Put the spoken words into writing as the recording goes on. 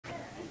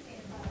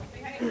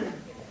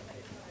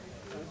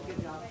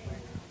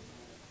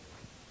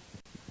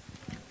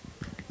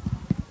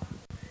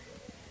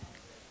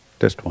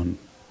Test one.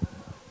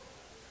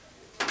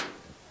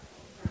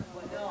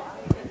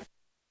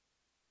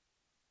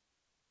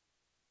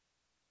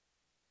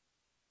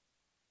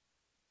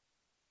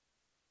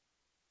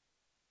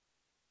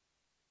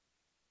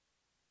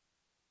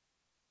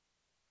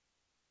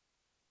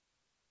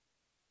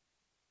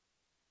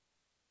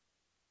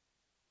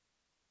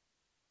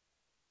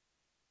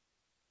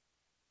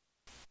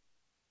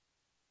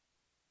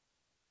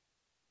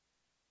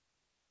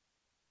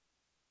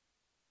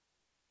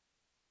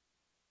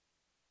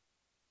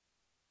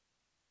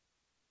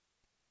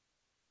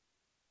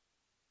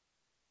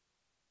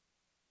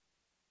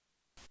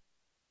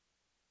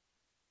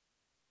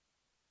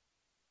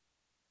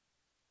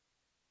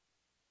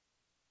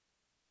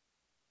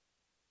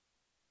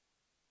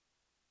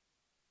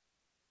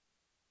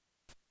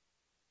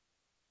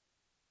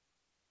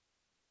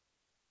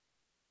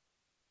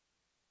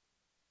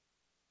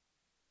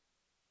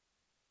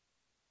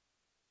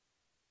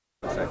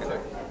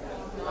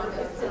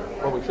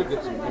 Well, we should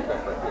get some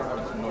feedback right here.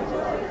 Having some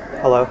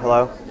noise. Hello,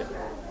 hello.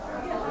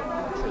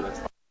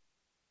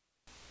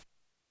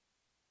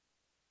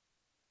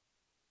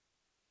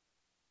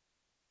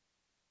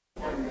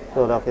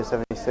 Philadelphia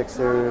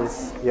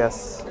 76ers,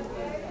 yes.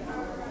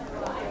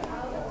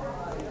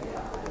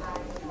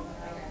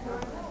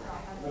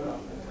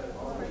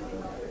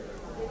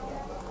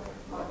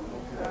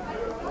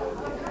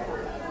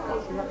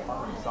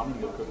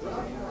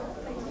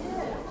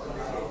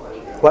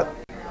 What?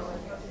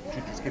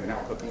 She's just giving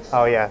out cookies.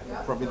 Oh, yeah.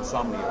 From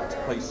Insomnia. Its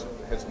place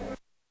has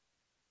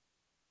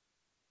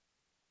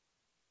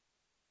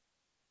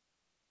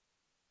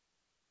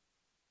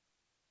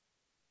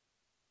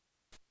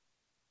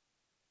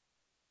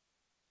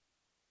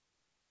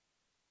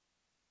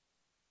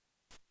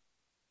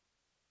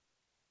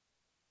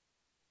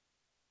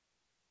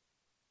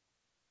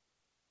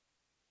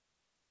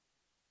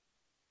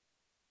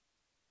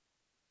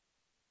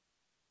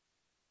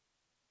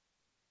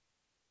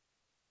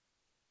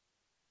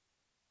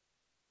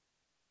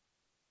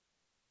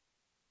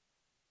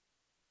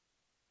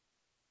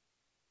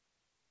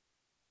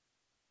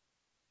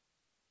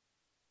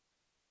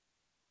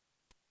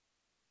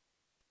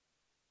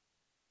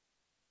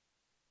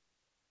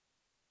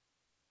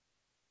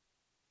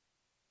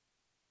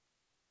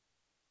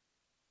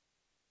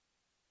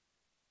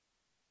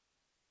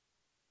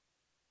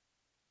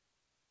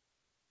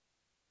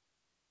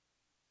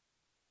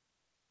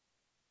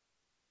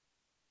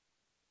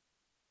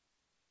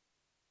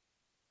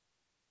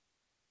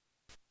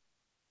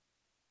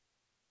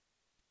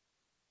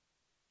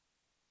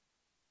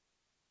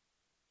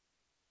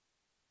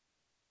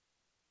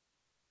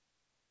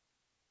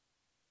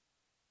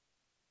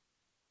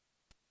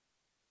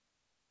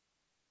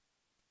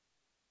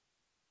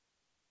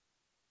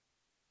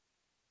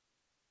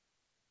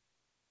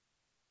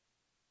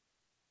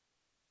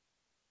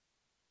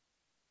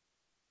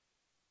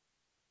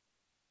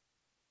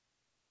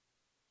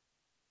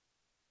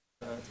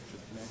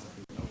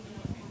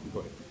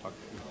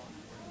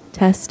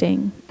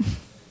Testing.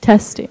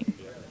 Testing.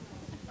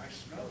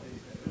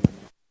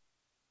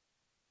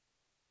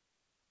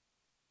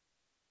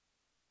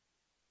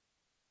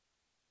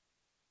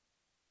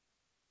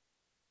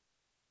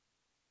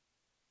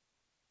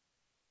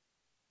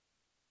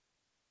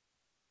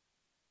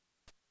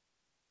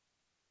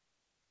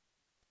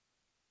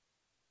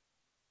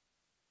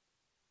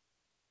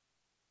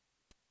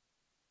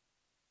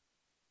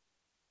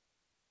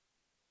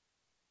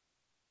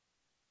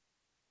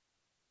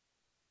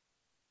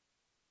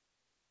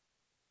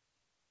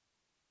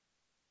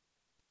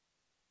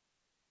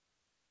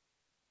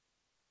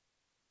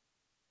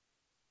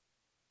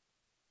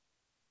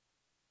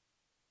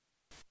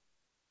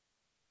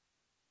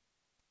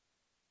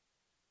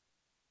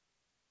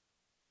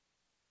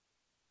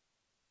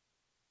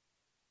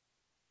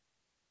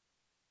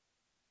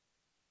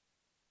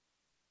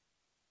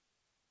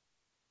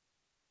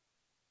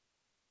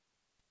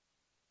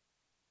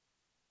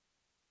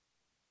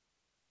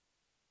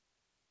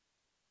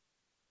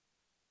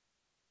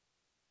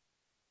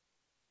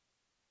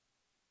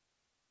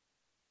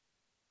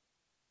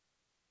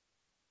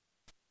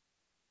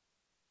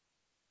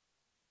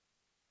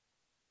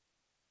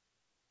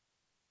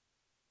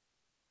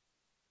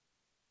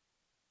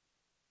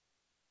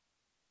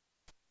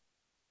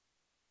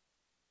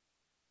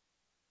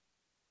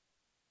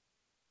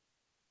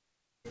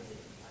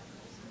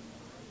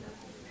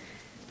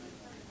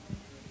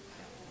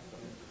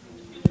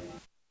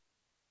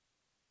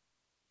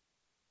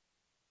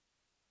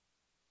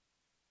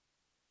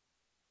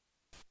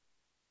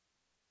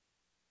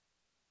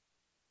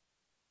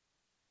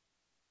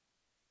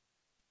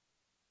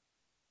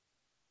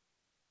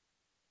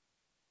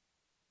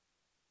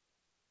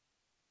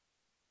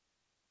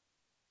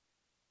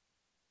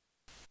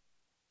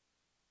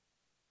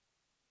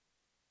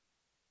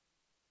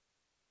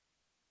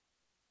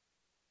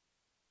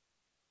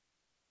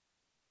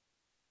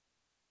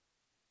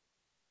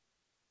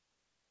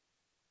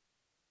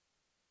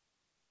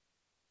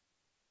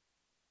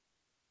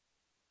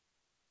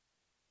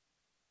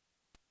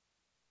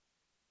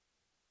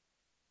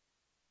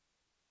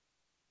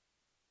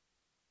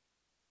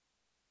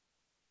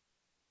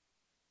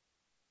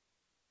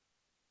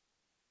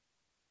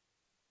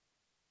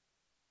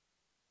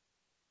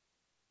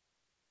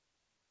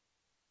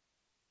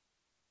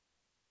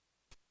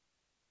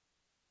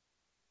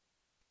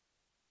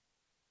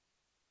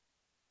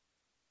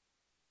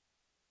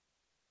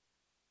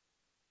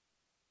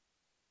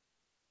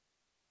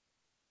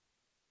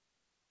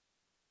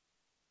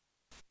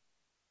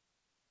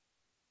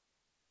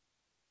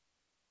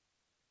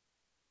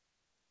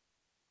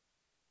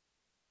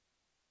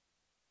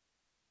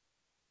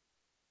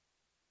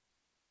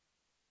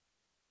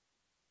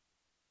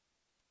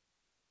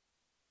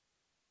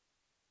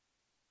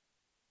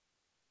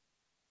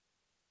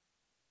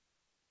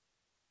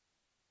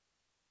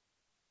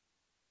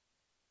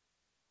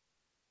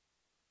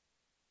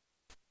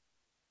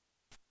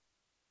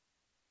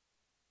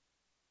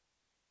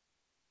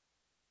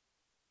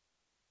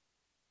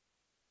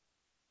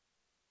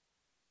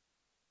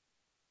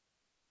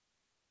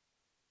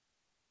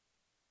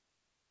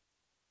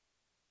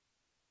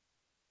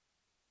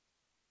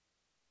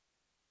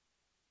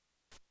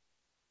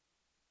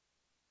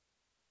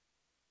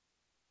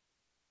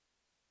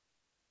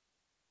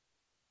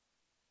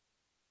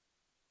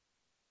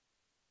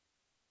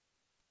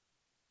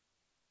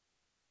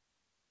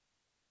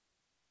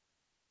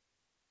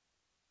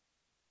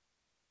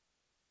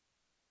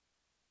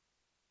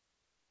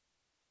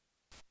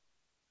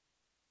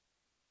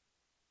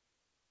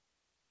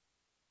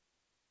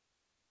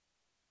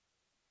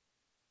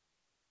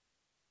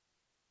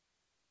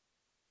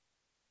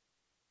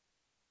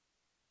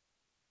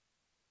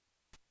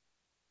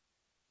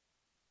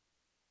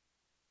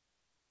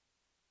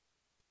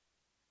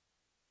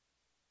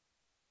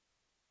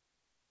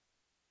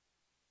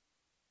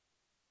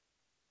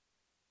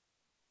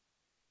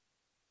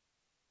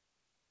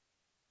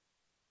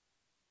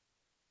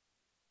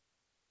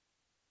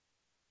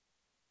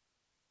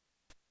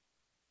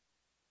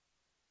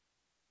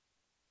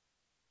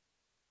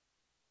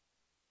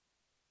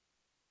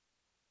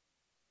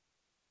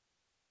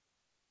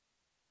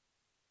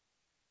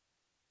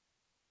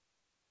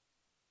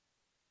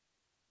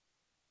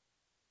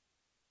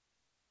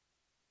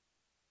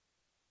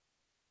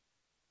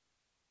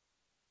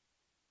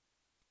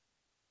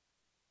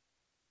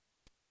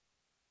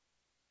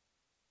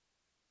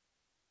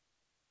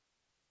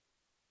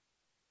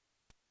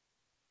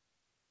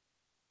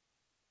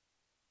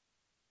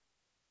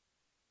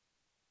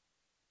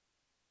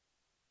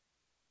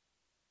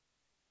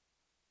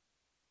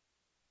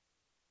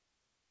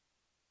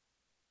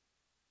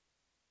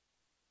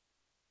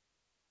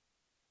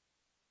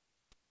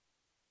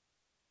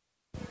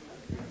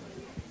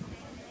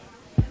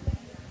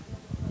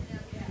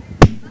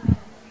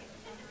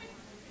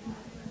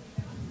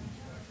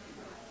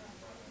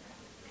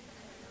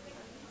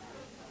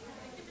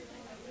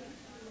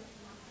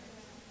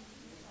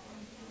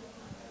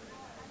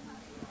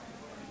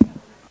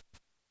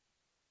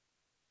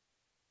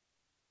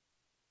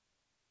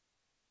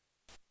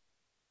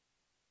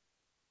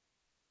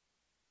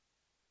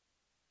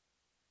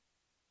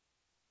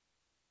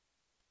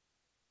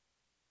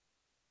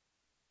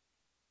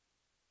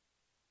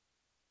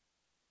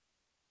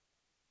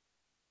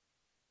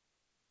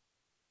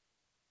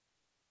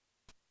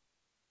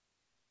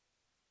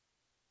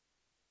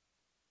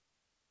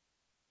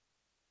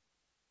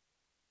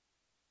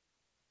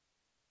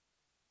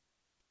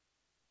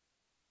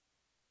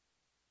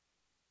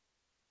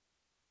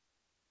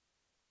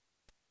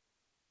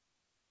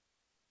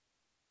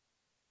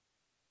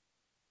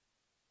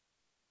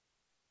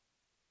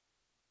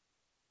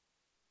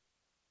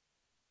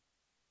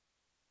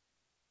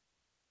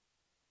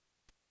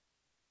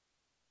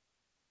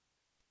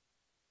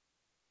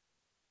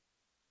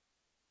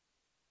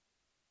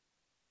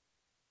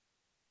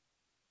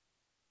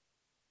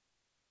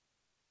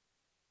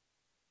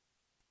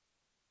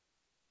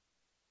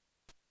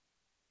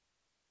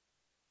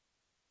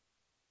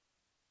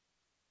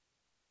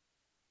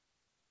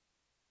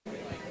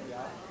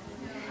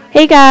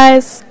 Hey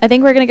guys, I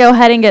think we're going to go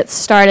ahead and get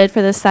started for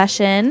this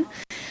session.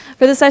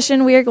 For this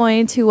session, we are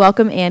going to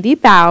welcome Andy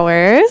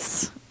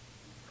Bowers.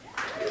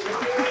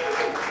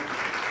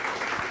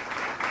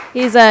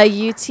 He's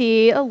a UT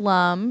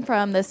alum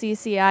from the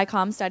CCI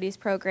Comm Studies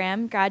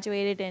program,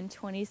 graduated in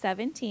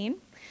 2017.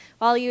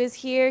 While he was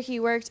here, he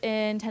worked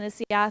in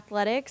Tennessee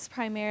athletics,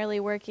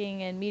 primarily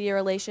working in media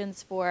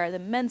relations for the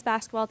men's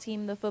basketball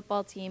team, the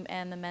football team,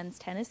 and the men's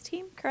tennis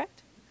team,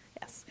 correct?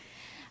 Yes.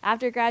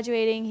 After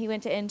graduating, he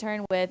went to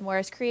intern with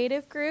Morris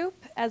Creative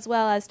Group as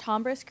well as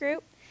Tombras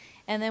Group,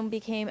 and then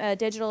became a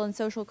digital and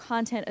social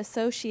content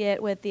associate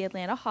with the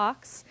Atlanta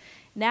Hawks.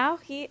 Now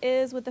he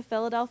is with the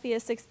Philadelphia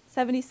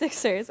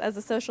 76ers as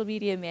a social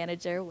media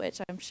manager,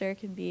 which I'm sure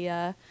can be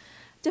a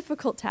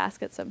difficult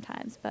task at some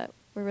times, but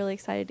we're really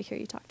excited to hear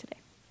you talk today.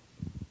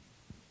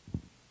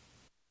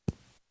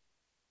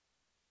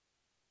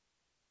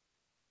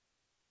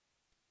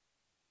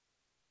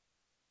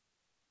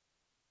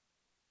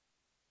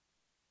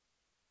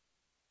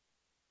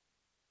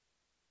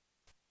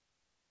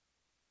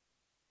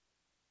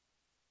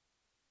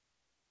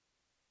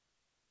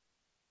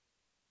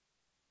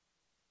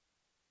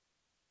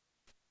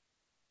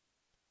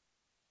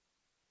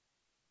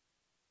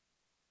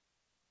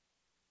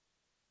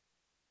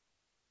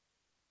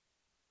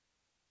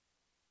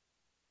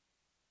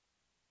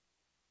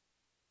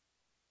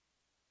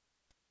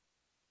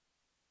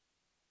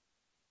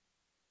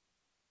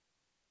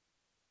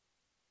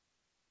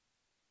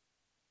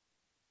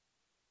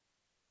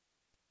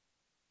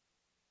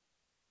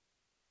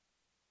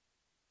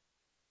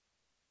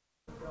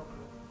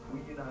 We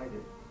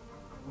united.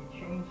 We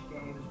changed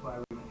games by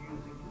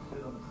refusing to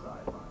sit on the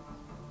sidelines.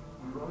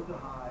 We rode the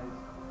highs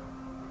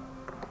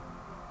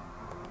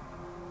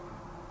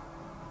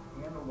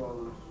and the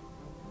lows.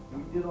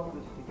 We did all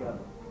this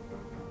together.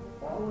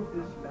 All of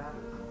this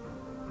matters.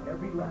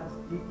 Every last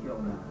detail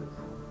matters.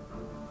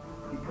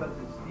 Because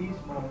it's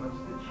these moments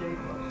that shape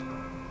us.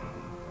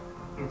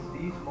 It's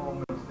these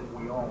moments that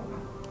we own.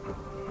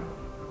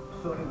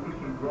 So that we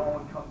can grow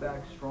and come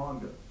back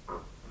stronger.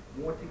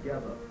 More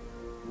together.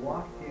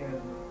 Locked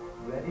in,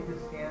 ready to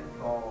stand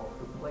tall,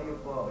 to play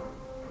above,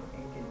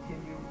 and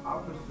continue our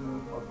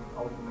pursuit of the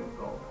ultimate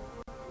goal.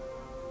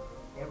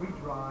 Every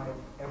drive,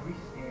 every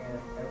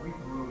stand, every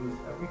bruise,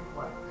 every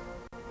flex,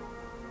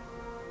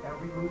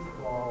 every loose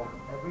ball,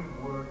 every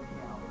word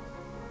counts.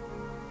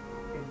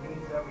 It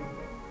means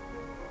everything.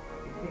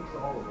 It takes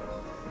all of us.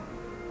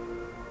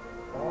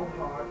 All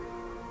heart,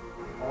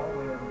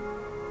 all in,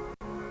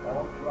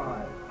 all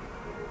drive,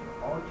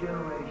 all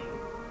generation,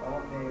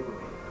 all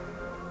neighborhood.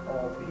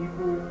 All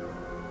people,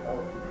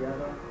 all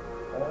together,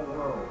 all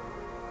world.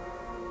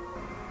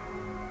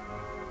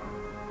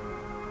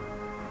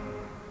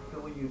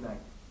 Philly Unite.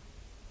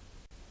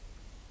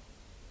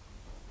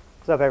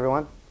 What's up,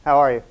 everyone? How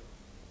are you?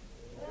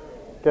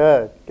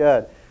 Good,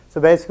 good.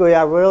 So basically,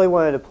 I really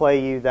wanted to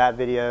play you that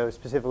video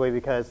specifically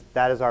because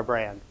that is our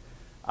brand.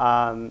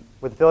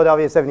 With the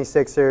Philadelphia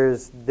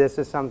 76ers, this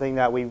is something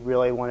that we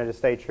really wanted to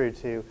stay true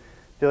to.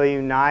 Philly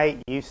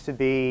Unite used to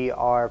be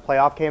our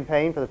playoff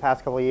campaign for the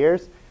past couple of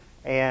years.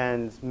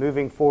 And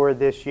moving forward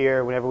this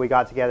year, whenever we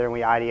got together and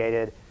we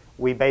ideated,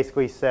 we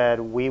basically said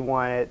we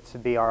want it to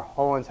be our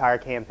whole entire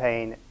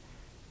campaign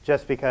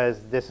just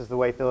because this is the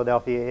way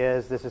Philadelphia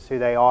is, this is who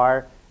they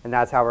are, and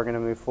that's how we're going to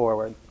move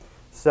forward.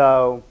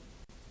 So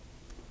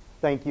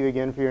thank you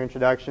again for your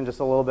introduction. Just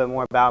a little bit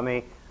more about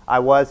me. I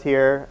was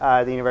here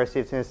at the University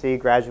of Tennessee,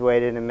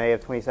 graduated in May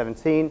of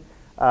 2017,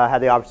 had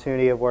the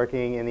opportunity of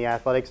working in the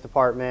athletics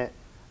department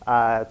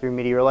through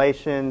media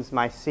relations.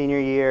 My senior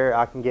year,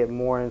 I can get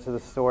more into the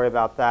story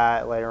about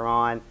that later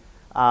on.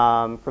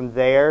 From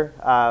there,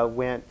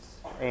 went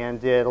and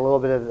did a little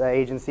bit of the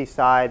agency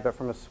side, but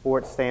from a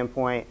sports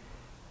standpoint,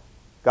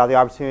 got the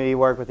opportunity to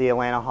work with the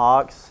Atlanta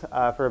Hawks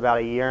for about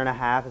a year and a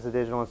half as a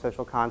digital and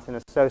social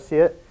content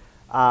associate.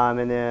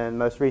 And then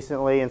most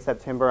recently, in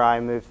September, I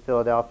moved to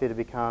Philadelphia to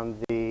become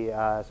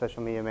the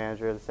social media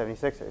manager of the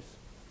 76ers.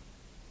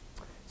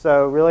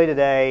 So really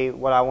today,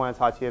 what I want to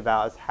talk to you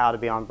about is how to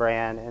be on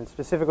brand, and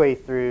specifically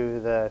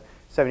through the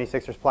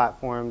 76ers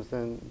platforms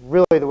and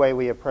really the way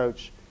we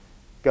approach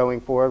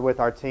going forward with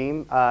our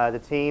team.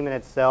 The team in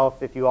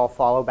itself, if you all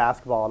follow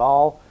basketball at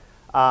all,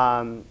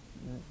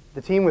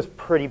 the team was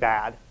pretty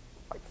bad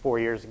like 4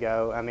 years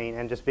ago. I mean,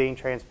 and just being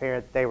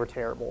transparent, they were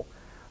terrible.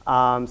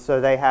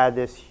 So they had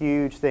this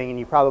huge thing, and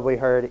you probably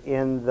heard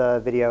in the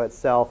video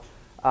itself,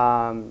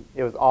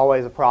 it was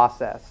always a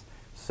process.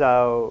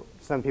 So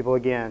some people,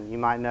 again, you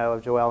might know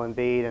of Joel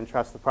Embiid and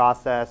trust the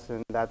process,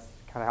 and that's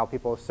kind of how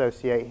people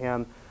associate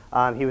him.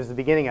 He was the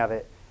beginning of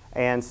it.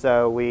 And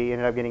so we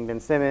ended up getting Ben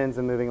Simmons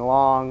and moving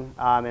along.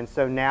 And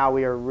so now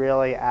we are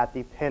really at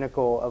the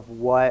pinnacle of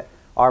what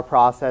our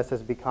process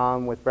has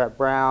become with Brett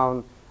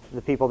Brown,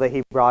 the people that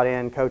he brought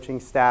in, coaching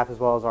staff, as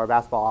well as our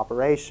basketball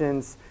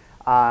operations,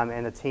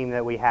 and the team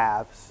that we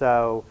have.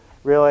 So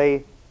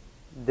really,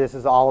 this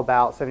is all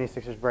about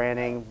 76ers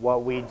branding,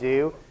 what we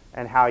do,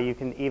 and how you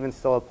can even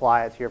still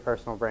apply it to your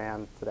personal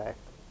brand today.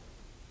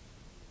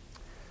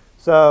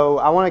 So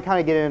I want to kind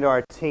of get into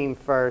our team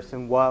first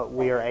and what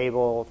we are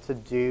able to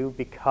do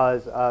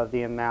because of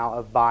the amount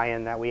of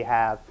buy-in that we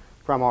have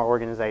from our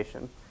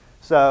organization.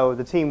 So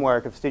the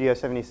teamwork of Studio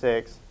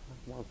 76.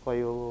 I want to play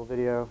you a little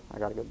video. I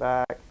got to go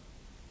back.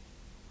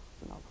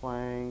 It's not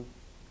playing.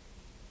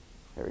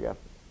 There we go.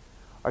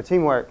 Our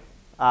teamwork.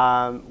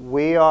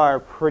 We are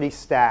pretty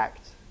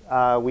stacked.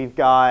 We've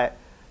got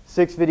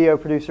 6 video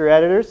producer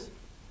editors,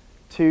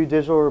 2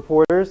 digital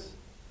reporters,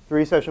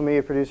 3 social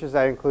media producers.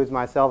 That includes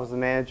myself as a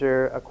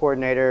manager, a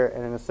coordinator,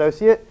 and an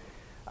associate.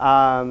 2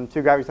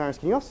 graphic designers.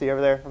 Can you all see over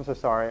there? I'm so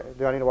sorry.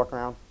 Do I need to walk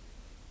around?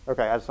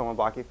 Okay, I just don't want to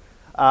block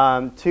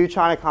you. 2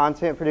 China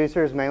content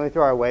producers, mainly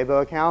through our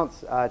Weibo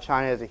accounts.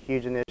 China is a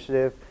huge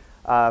initiative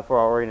for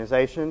our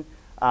organization.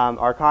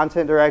 Our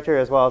content director,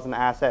 as well as an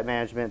asset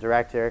management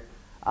director,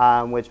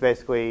 which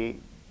basically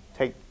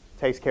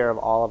takes care of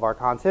all of our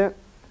content.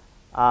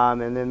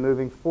 And then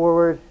moving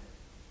forward,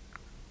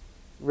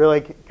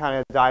 really kind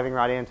of diving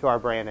right into our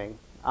branding.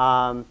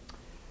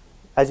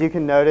 As you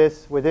can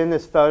notice, within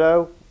this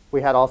photo,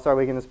 we had All-Star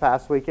Weekend this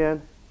past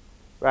weekend,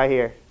 right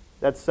here.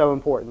 That's so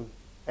important.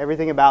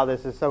 Everything about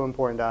this is so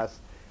important to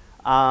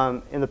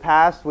us. In the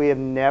past, we have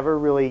never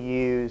really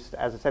used,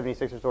 as a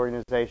 76ers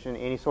organization,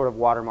 any sort of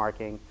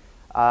watermarking.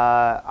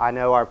 I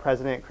know our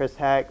president, Chris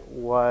Heck,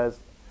 was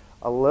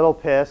a little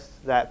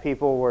pissed that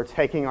people were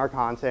taking our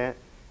content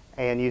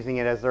and using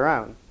it as their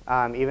own.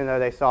 Even though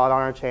they saw it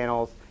on our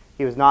channels,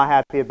 he was not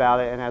happy about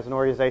it, and as an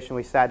organization,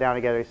 we sat down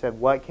together and said,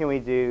 what can we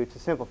do to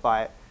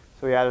simplify it?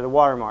 So we added a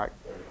watermark.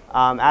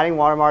 Adding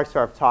watermarks to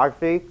our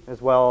photography,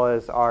 as well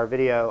as our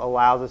video,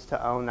 allows us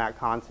to own that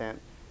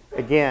content.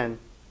 Again,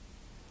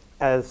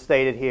 as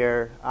stated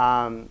here,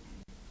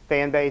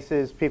 fan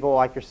bases, people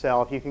like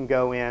yourself, you can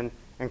go in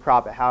and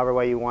crop it however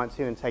way you want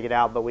to and take it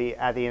out, but we,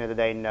 at the end of the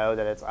day, know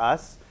that it's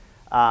us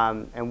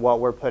and what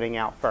we're putting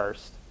out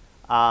first.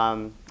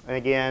 And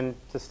again,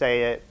 to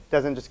state it,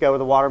 doesn't just go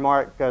with a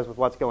watermark, it goes with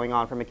what's going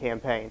on from a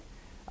campaign.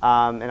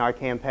 And our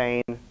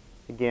campaign,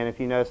 again, if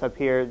you notice up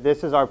here,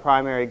 this is our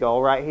primary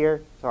goal right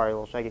here. Sorry, a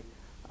little shaky.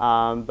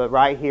 But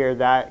right here,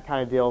 that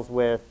kind of deals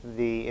with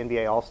the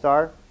NBA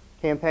All-Star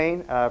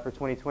campaign for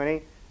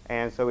 2020,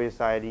 and so we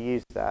decided to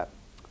use that.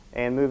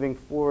 And moving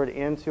forward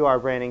into our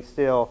branding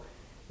still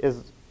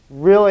is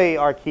really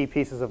our key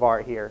pieces of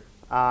art here.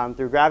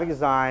 Through graphic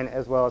design,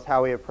 as well as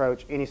how we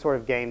approach any sort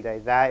of game day.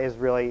 That is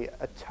really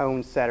a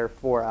tone setter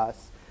for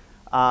us.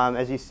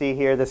 As you see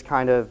here, this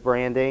kind of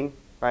branding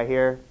right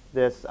here,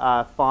 this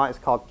font is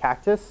called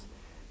Cactus.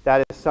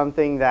 That is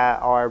something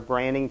that our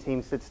branding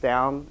team sits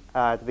down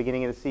at the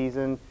beginning of the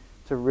season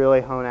to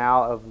really hone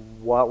out of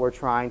what we're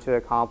trying to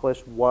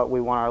accomplish, what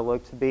we want our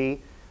look to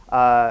be.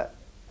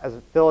 As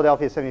a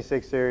Philadelphia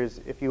 76ers,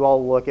 if you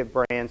all look at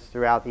brands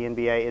throughout the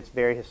NBA, it's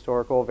very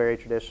historical, very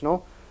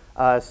traditional.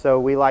 So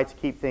we like to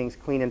keep things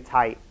clean and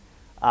tight.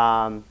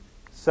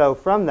 So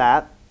from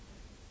that,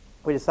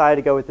 we decided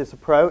to go with this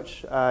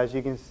approach. As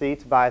you can see,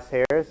 Tobias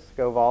Harris,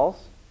 go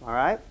Vols. All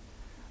right.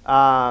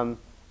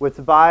 With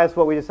Tobias,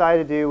 what we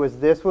decided to do was,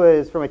 this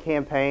was from a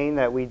campaign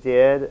that we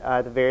did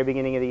at the very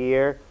beginning of the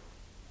year.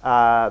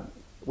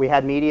 We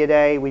had Media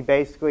Day. We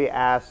basically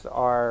asked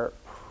our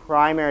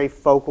primary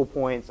focal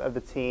points of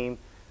the team,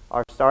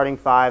 our starting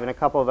 5, and a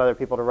couple of other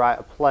people to write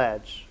a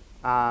pledge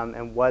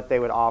and what they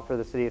would offer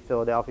the city of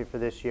Philadelphia for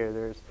this year.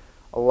 There's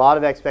a lot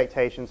of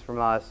expectations from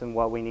us and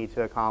what we need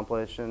to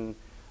accomplish. And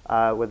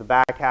with the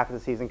back half of the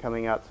season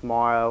coming up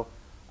tomorrow,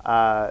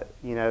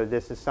 you know,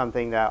 this is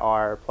something that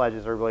our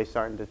pledges are really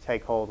starting to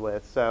take hold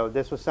with. So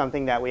this was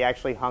something that we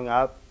actually hung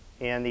up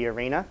in the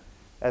arena,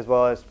 as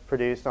well as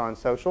produced on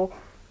social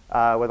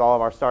with all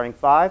of our starting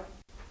 5.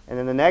 And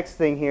then the next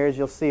thing here is,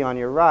 you'll see on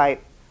your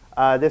right,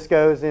 this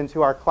goes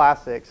into our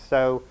classics.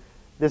 So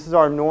this is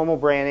our normal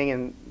branding,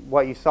 and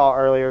what you saw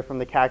earlier from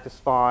the cactus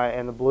font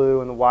and the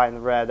blue and the white and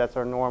the red, that's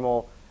our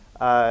normal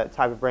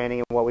type of branding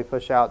and what we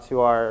push out to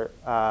our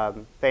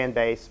fan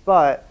base.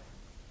 But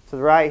to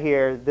the right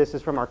here, this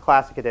is from our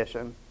classic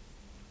edition.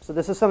 So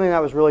this is something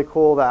that was really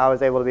cool that I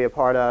was able to be a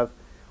part of.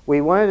 We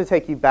wanted to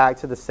take you back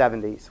to the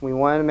 70s. We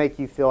wanted to make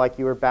you feel like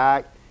you were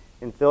back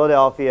in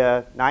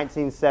Philadelphia,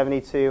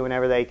 1972,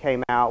 whenever they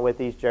came out with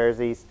these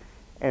jerseys,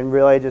 and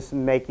really just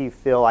make you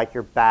feel like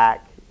you're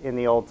back in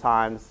the old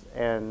times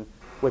and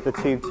with the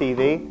tube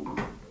TV.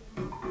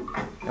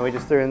 And we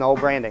just threw in the old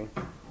branding.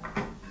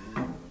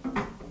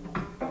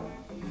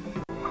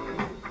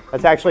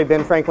 That's actually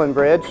Ben Franklin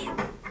Bridge.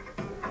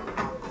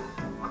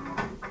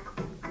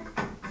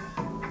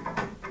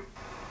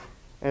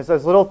 And it's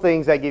those little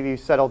things that give you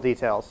subtle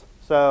details.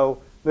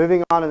 So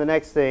moving on to the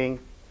next thing,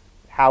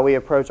 how we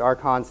approach our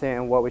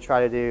content and what we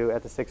try to do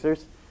at the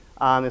Sixers,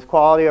 is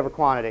quality over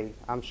quantity.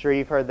 I'm sure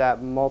you've heard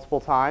that multiple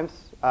times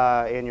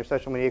in your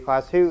social media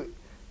class. Who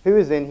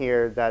is in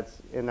here that's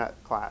in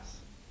that class?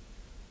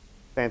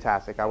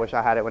 Fantastic. I wish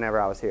I had it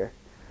whenever I was here.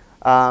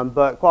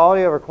 But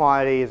quality over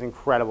quantity is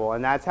incredible,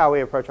 and that's how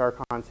we approach our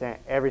content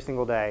every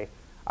single day.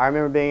 I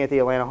remember being at the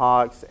Atlanta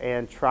Hawks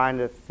and trying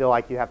to feel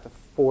like you have to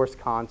force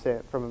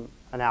content from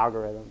an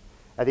algorithm.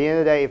 At the end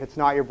of the day, if it's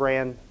not your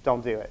brand,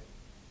 don't do it.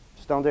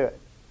 Just don't do it.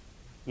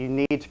 You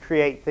need to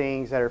create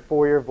things that are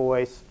for your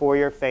voice, for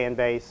your fan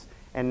base,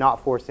 and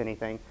not force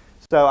anything.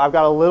 So I've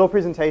got a little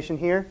presentation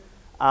here.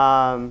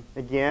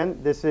 Again,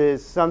 this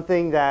is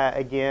something that,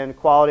 again,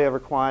 quality over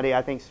quantity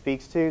I think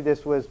speaks to.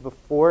 This was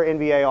before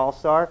NBA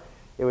All-Star.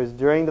 It was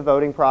during the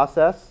voting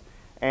process.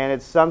 And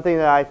it's something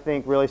that I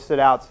think really stood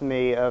out to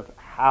me of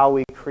how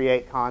we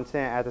create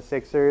content at the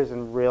Sixers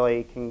and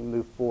really can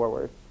move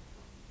forward.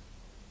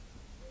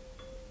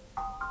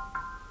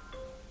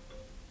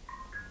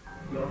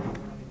 Yo,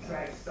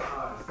 track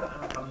stars,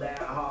 I'm that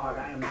hard,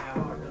 I am that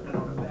hard, looking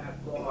on the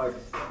backboard,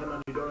 stepping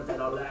on your doors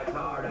that all lack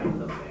hard, I am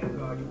the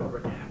vanguard, you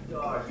over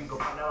actor, you go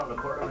find out on the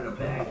court or in the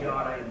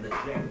backyard, I am the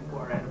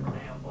jackpot, I am the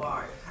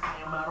bar,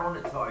 I am out on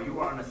the tar, you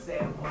are on the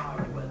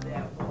sandbar, you are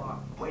that far,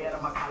 way out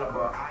of my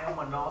caliber, I am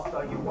an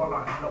all-star, you are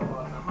on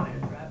handlebars, I'm out here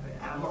trapping,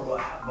 Admiral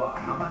Abba,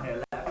 I'm out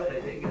here laughing,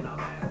 they thinking I'm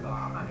asshole,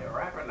 I'm out here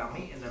rapping, I'm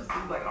eating them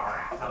seems like a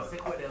rat, I'm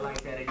sick with it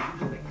like that, and you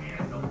just a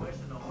can,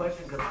 no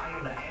question, cause I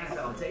am the answer,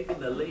 I'm taking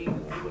the lead,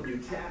 when you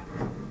chat.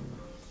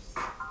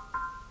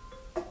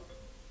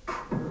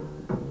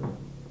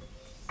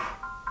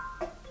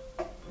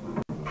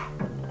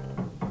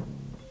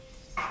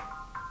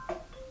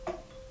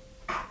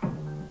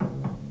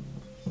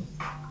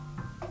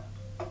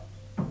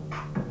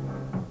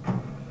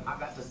 I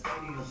got the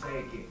stadium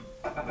shaking.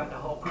 I got the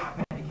whole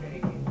crowd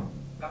pancake.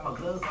 Got my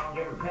gloves on,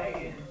 every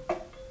paying.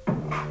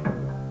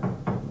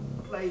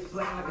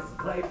 Playing like it's a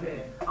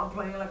playpen. I'm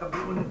playing like I'm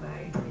doing it,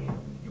 man.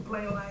 You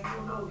playing like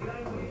you know the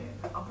game in.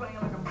 I'm playing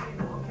like I'm playing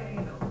on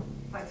volcano.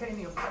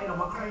 Titanium plate on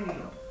my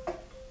cranium.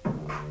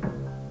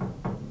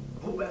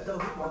 Who at the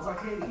hoop on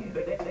Arcadian?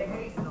 They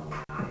hating on me.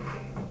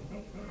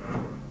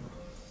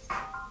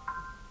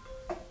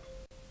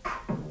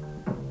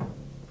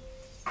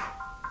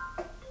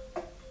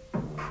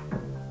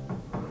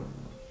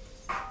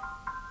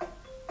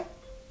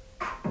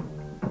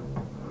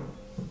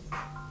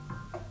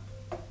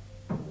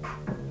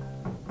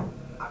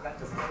 I got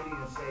the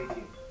stadium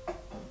shaking.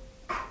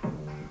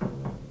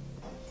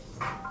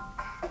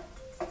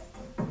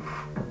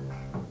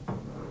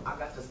 I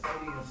got the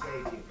stadium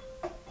shaking.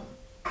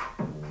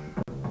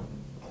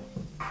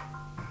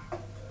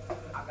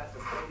 I got the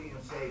stadium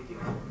shaking.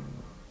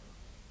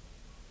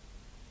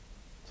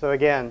 So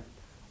again,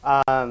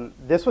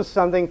 this was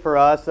something for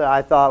us that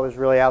I thought was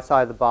really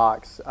outside the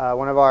box.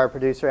 One of our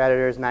producer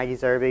editors, Maggie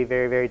Zerby,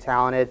 very, very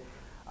talented.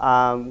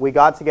 We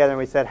got together and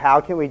we said, how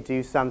can we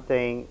do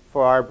something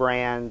for our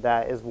brand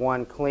that is,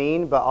 one,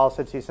 clean, but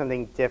also two,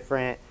 something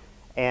different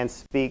and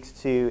speaks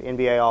to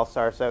NBA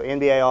All-Star. So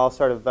NBA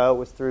All-Star to vote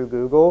was through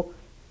Google.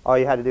 All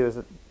you had to do was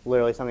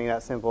literally something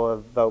that simple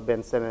of vote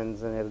Ben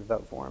Simmons and it would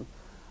vote for him.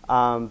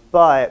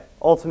 But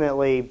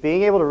ultimately,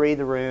 being able to read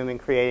the room and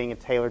creating a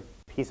tailored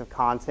piece of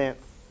content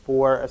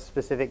for a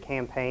specific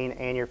campaign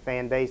and your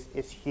fan base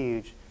is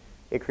huge.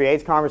 It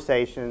creates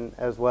conversation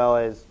as well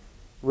as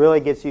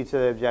really gets you to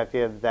the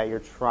objective that you're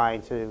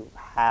trying to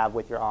have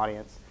with your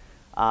audience.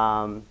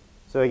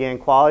 So again,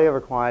 quality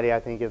over quantity I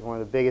think is one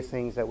of the biggest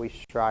things that we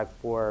strive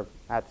for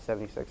at the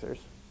 76ers.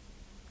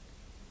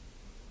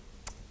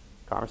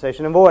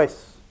 Conversation and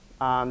voice.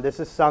 This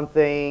is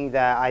something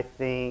that I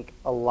think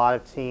a lot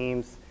of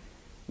teams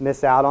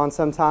miss out on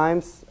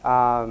sometimes.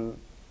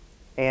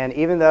 And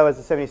even though as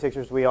the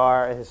 76ers we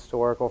are a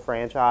historical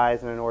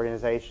franchise and an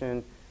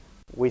organization,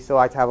 we still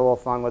like to have a little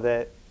fun with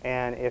it.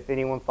 And if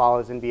anyone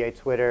follows NBA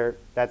Twitter,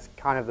 that's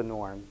kind of the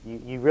norm.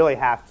 You really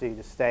have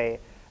to stay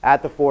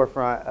at the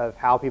forefront of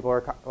how people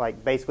are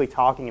like basically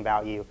talking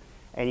about you,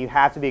 and you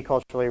have to be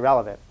culturally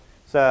relevant.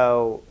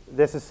 So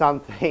this is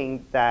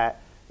something that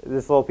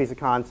this little piece of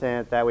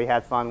content that we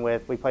had fun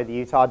with. We played the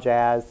Utah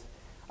Jazz.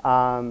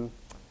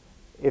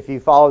 If you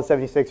follow the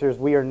 76ers,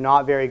 we are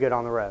not very good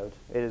on the road.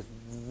 It is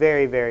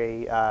very,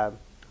 very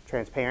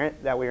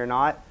transparent that we are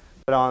not.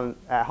 But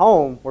at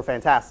home, we're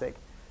fantastic.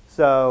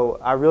 So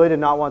I really did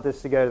not want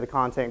this to go to the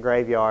content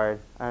graveyard,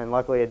 and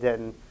luckily it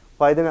didn't.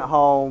 Played them at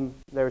home.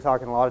 They were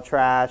talking a lot of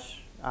trash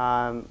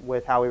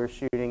with how we were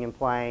shooting and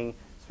playing,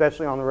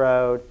 especially on the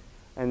road,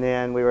 and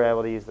then we were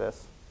able to use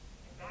this.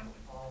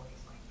 Basketball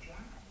is like jazz,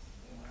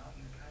 you know,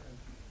 you kind of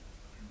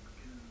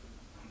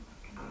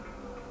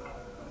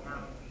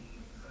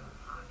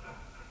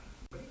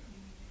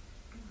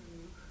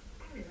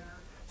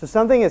So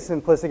something as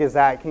simplistic as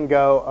that can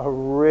go a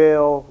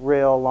real,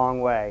 real long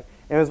way.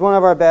 And it was one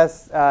of our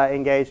best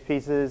engaged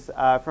pieces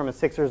from a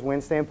Sixers win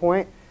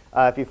standpoint.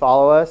 If you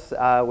follow us,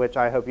 which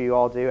I hope you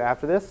all do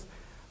after this.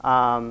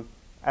 At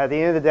the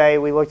end of the day,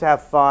 we look to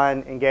have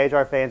fun, engage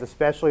our fans,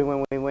 especially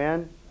when we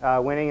win.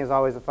 Winning is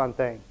always a fun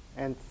thing.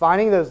 And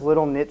finding those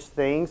little niche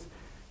things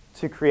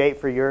to create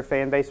for your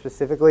fan base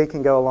specifically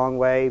can go a long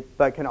way,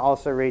 but can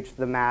also reach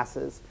the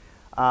masses.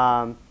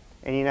 And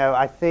you know,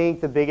 I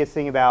think the biggest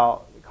thing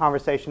about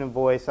conversation and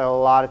voice that a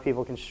lot of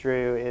people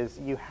construe is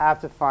you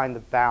have to find the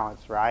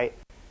balance, right?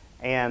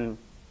 And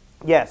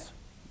yes,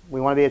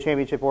 we want to be a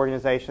championship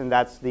organization.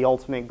 That's the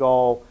ultimate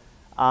goal.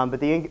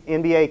 But the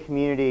NBA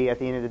community, at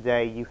the end of the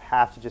day, you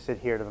have to just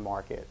adhere to the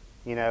market.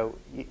 You know,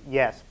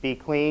 yes, be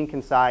clean,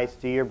 concise,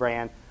 do your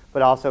brand,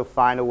 but also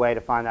find a way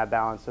to find that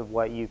balance of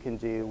what you can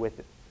do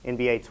with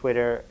NBA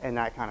Twitter and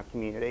that kind of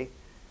community.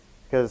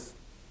 Because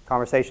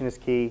conversation is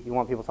key. You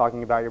want people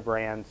talking about your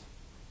brand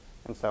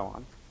and so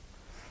on.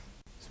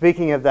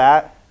 Speaking of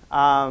that,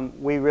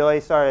 we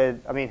really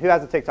started, I mean, who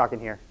has a TikTok in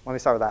here? Let me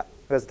start with that.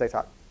 Who has a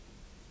TikTok?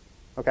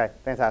 Okay,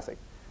 fantastic.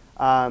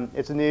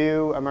 It's a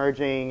new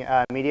emerging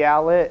media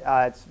outlet.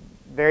 It's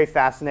very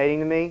fascinating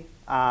to me.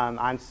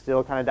 I'm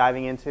still kind of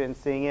diving into it and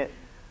seeing it.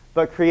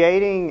 But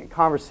creating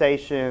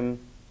conversation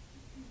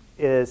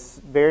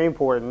is very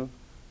important,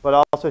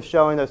 but also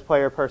showing those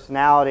player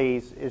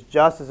personalities is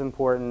just as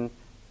important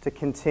to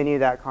continue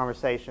that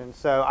conversation.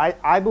 So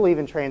I believe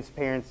in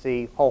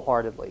transparency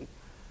wholeheartedly.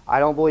 I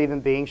don't believe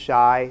in being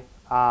shy,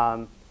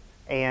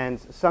 and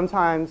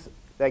sometimes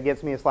that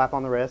gets me a slap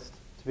on the wrist,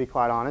 to be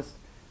quite honest.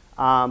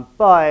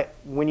 But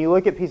when you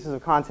look at pieces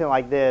of content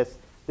like this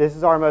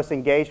is our most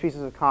engaged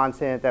pieces of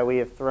content that we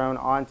have thrown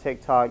on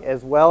TikTok,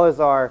 as well as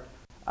our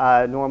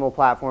normal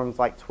platforms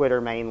like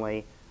Twitter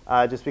mainly,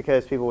 just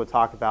because people would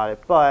talk about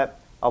it. But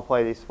I'll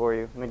play these for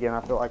you. And again,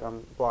 I feel like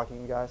I'm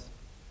blocking you guys.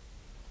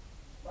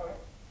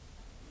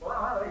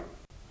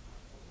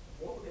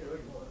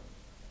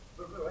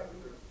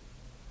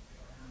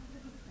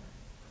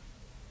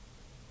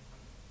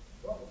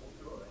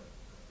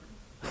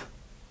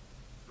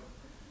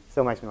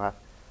 Still makes me laugh.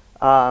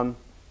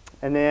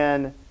 And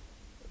then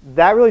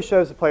that really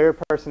shows the player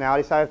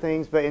personality side of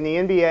things. But in the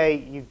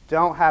NBA, you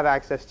don't have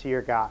access to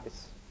your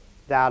guys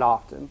that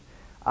often.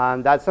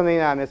 That's something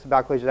that I miss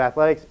about collegiate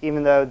athletics.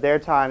 Even though their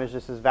time is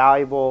just as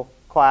valuable,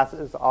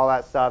 classes, all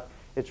that stuff,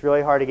 it's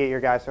really hard to get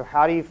your guys. So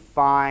how do you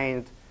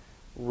find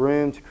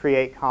room to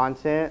create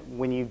content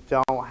when you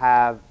don't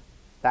have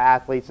the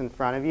athletes in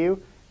front of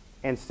you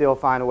and still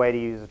find a way to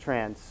use a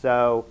trend?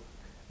 So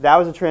that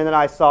was a trend that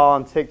I saw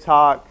on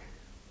TikTok.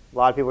 A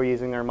lot of people were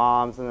using their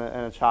moms and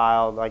a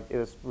child. Like, it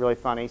was really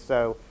funny.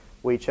 So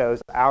we chose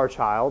our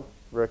child,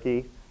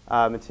 rookie,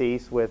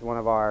 Matisse, with one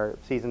of our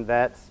seasoned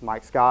vets,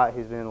 Mike Scott,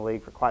 who's been in the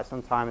league for quite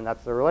some time, and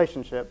that's the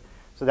relationship.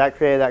 So that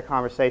created that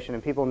conversation,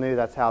 and people knew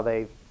that's how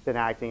they've been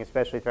acting,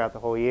 especially throughout the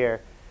whole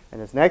year.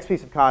 And this next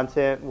piece of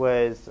content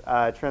was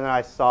a trend that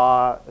I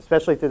saw,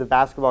 especially through the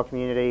basketball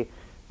community,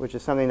 which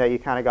is something that you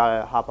kind of got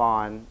to hop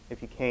on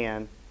if you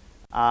can,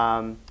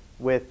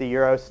 with the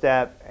Euro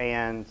step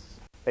and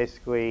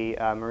basically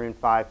Maroon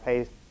 5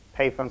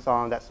 payphone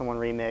song that someone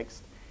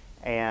remixed,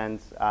 and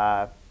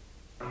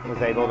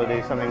was able to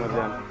do something with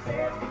them.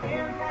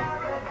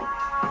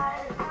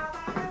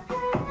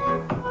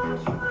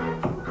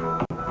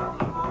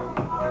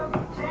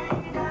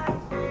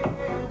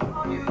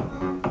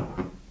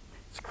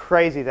 It's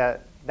crazy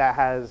that that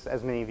has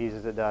as many views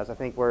as it does. I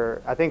think we're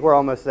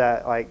almost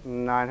at like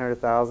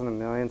 900,000, a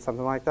million,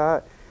 something like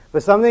that.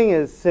 But something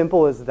as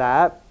simple as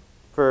that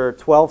for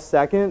 12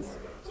 seconds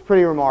is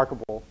pretty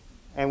remarkable.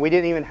 And we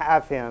didn't even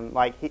have him.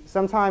 Like,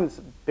 sometimes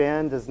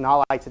Ben does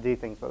not like to do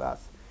things with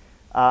us.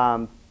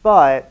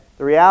 But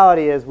the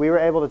reality is we were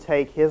able to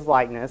take his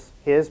likeness,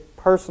 his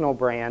personal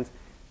brand,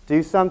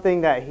 do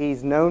something that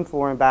he's known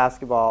for in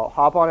basketball,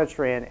 hop on a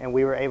trend, and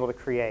we were able to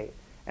create.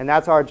 And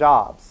that's our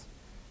jobs.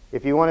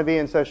 If you want to be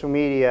in social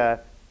media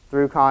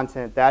through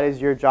content, that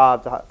is your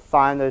job, to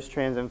find those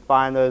trends and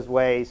find those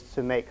ways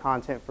to make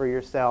content for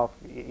yourself.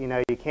 You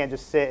know, you can't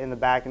just sit in the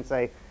back and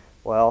say,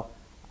 well,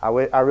 I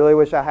really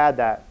wish I had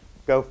that.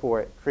 Go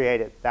for it.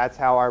 Create it. That's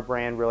how our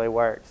brand really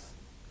works.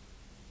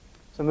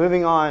 So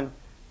moving on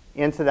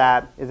into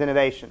that is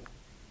innovation.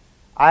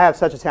 I have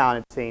such a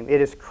talented team.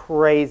 It is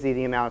crazy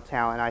the amount of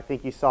talent. I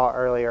think you saw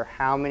earlier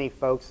how many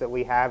folks that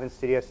we have in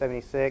Studio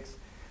 76.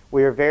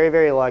 We are very,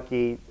 very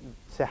lucky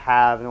to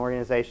have an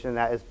organization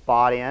that is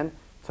bought in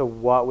to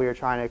what we are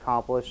trying to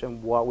accomplish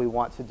and what we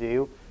want to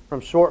do, from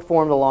short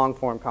form to long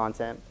form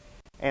content.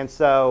 And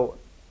so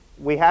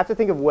we have to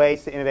think of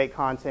ways to innovate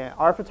content.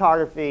 Our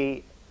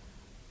photography,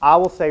 I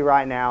will say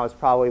right now, is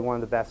probably one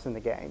of the best in the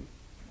game.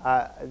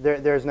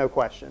 There's no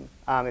question.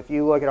 If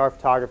you look at our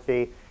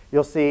photography,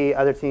 you'll see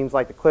other teams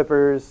like the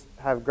Clippers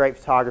have great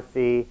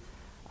photography.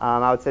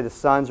 I would say the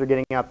Suns are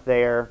getting up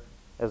there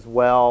as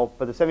well.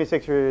 But the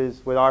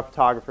 76ers, with our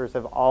photographers,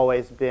 have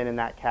always been in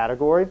that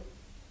category.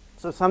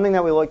 So something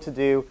that we look to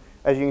do,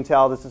 as you can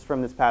tell, this is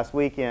from this past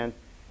weekend,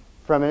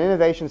 from an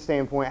innovation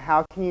standpoint,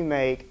 how can you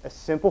make a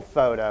simple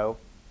photo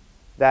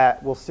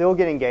that will still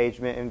get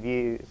engagement and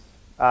views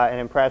and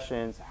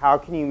impressions? How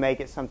can you make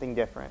it something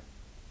different?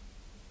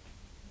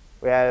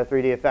 We added a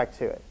 3D effect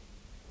to it.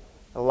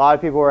 A lot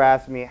of people were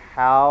asking me,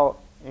 how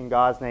in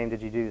God's name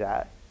did you do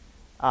that?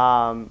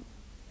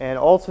 And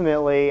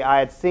ultimately, I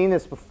had seen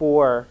this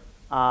before,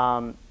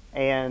 and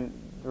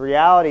the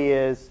reality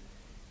is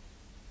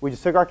we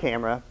just took our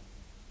camera,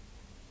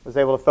 was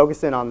able to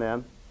focus in on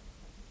them,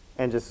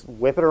 and just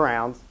whip it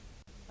around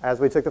as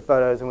we took the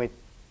photos, and we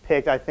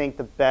picked, I think,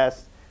 the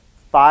best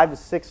 5 to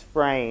 6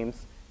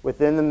 frames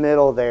within the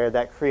middle there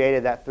that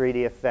created that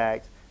 3D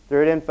effect,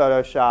 threw it in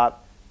Photoshop,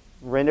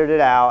 rendered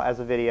it out as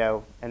a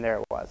video, and there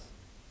it was.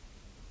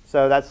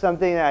 So that's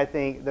something that I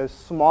think those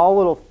small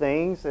little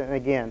things, and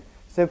again,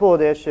 simple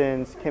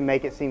additions can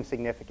make it seem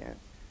significant.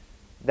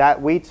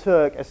 that we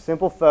took a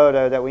simple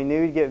photo that we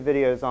knew we'd get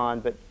videos on,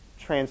 but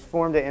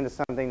transformed it into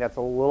something that's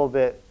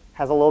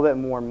has a little bit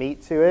more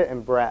meat to it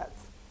and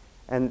breadth.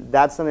 And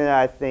that's something that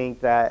I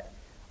think that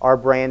our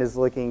brand is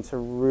looking to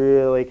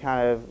really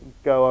kind of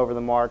go over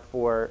the mark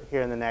for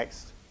here in the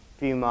next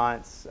few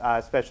months,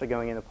 especially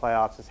going into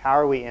playoffs, is how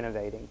are we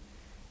innovating?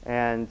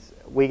 And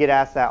we get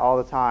asked that all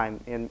the time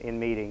in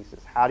meetings,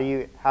 is how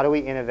do we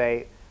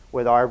innovate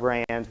with our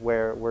brand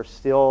where we're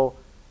still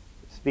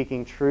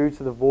speaking true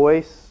to the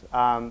voice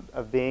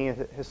of being a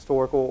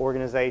historical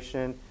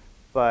organization,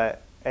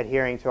 but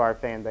adhering to our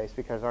fan base,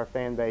 because our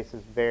fan base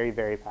is very,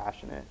 very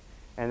passionate.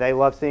 And they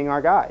love seeing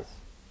our guys.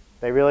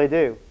 They really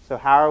do. So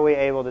how are we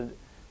able to,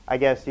 I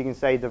guess you can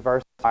say,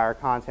 diversify our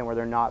content where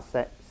they're not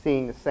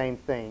seeing the same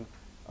thing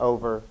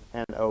over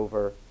and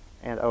over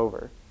and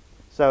over?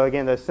 So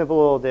again, those simple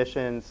little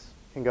additions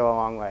can go a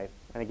long way.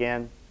 And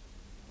again,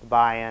 the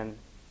buy-in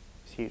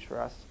is huge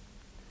for us.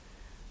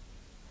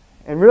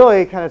 And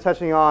really kind of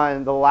touching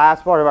on the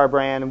last part of our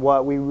brand and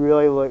what we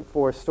really look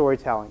for is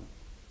storytelling.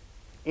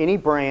 Any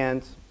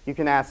brand, you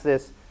can ask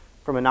this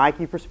from a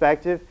Nike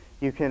perspective,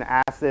 you can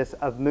ask this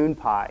of Moon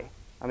Pie.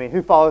 I mean,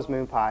 who follows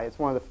Moon Pie? It's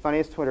one of the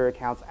funniest Twitter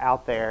accounts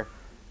out there.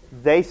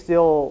 They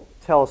still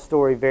tell a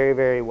story very,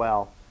 very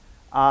well.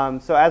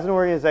 So as an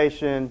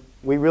organization,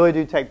 we really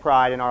do take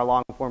pride in our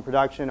long-form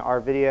production. Our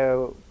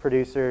video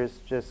producers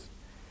just,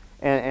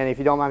 and if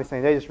you don't mind me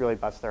saying, they just really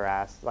bust their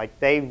ass. Like,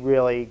 they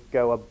really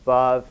go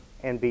above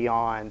and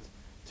beyond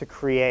to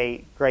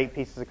create great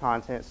pieces of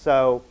content.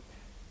 So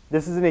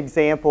this is an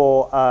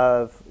example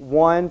of,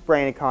 one,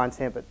 branded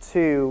content, but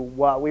two,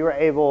 what we were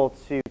able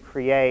to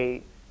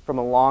create from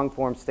a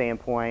long-form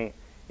standpoint.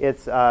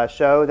 It's a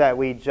show that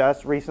we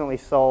just recently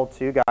sold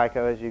to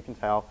Geico, as you can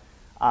tell.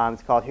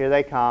 It's called Here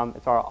They Come.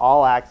 It's our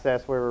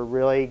all-access, where we're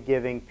really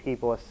giving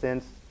people a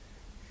sense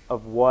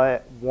of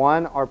what,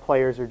 one, our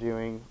players are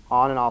doing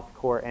on and off the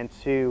court, and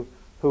two,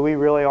 who we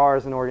really are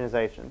as an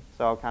organization.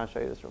 So I'll kind of show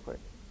you this real quick.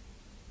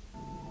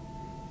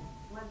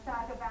 Let's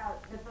talk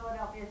about the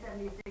Philadelphia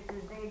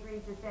 76ers. They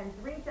agreed to send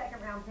 3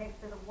 second-round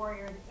picks to the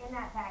Warriors in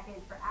that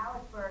package for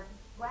Alex Burke,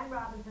 Glenn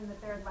Robinson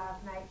III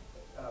last night.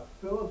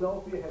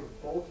 Philadelphia has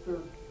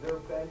bolstered their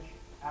bench.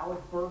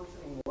 Alex Burks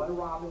and Glenn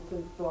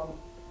Robinson from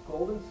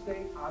Golden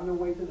State on their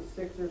way to the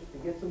Sixers to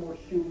get some more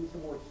shooting,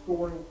 some more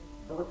scoring.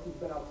 Burks has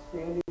been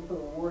outstanding for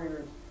the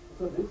Warriors.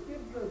 So this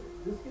gives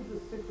the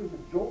Sixers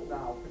a jolt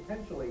now,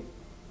 potentially,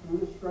 through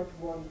the stretch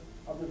run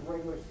of this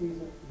regular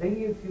season. They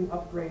needed to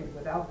upgrade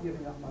without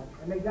giving up much,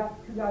 and they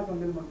got 2 guys on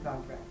minimum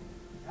contract.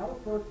 Alex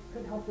Burke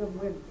could help them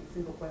win a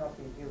single playoff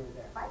game here or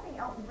there. I think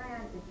Elton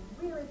Brand is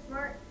really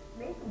smart,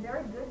 made some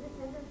very good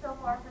decisions so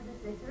far for the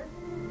Sixers.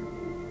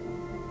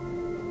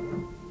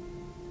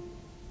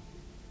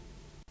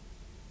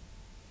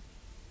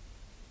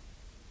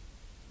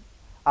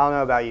 I don't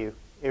know about you.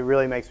 It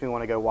really makes me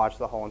want to go watch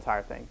the whole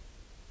entire thing.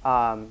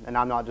 And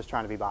I'm not just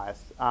trying to be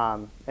biased.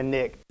 And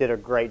Nick did a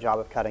great job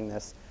of cutting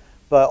this.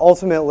 But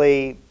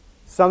ultimately,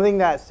 something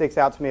that sticks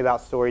out to me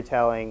about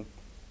storytelling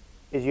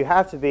is you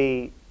have to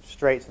be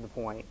straight to the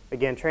point.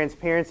 Again,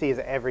 transparency is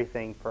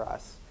everything for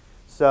us.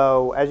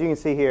 So as you can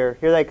see here,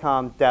 here they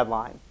come,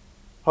 deadline.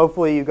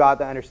 Hopefully you got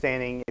the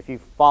understanding, if you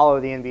follow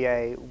the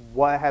NBA,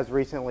 what has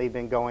recently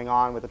been going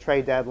on with the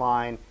trade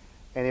deadline.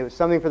 And it was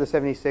something for the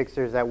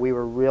 76ers that we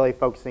were really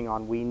focusing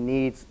on. We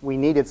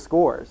needed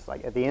scores.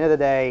 Like, at the end of the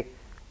day,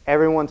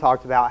 everyone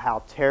talked about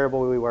how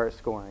terrible we were at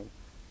scoring.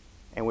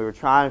 And we were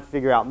trying to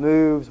figure out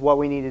moves, what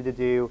we needed to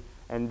do.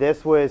 And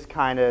this was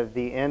kind of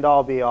the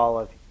end-all, be-all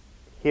of,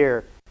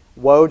 here,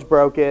 Woj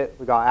broke it.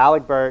 We got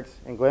Alec Burks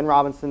and Glenn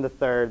Robinson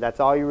III. That's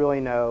all you really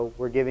know.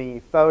 We're giving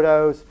you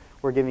photos.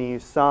 We're giving you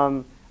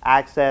some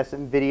access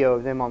and video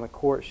of them on the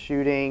court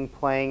shooting,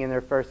 playing in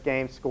their first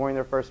game, scoring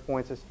their first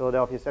points as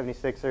Philadelphia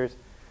 76ers.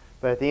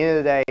 But at the end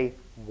of the day,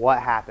 what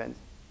happened?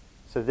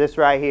 So this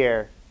right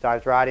here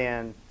dives right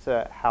in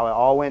to how it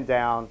all went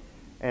down.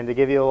 And to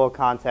give you a little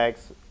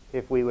context,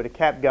 if we would have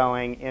kept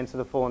going into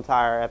the full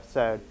entire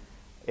episode,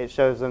 it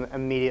shows them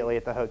immediately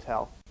at the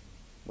hotel.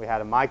 We had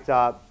them mic'd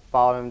up,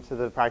 followed them to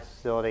the practice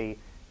facility,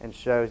 and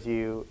shows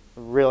you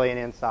really an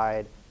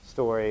inside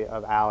story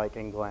of Alec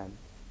and Glenn.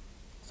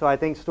 So I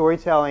think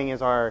storytelling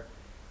is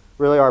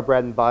really our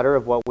bread and butter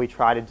of what we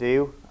try to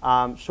do.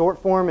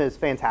 Short form is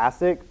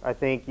fantastic. I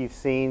think you've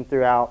seen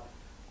throughout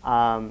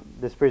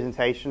this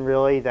presentation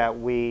really that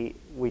we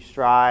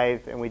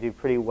strive and we do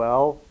pretty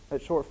well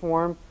at short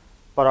form.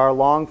 But our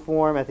long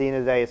form at the end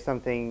of the day is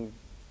something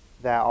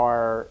that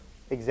our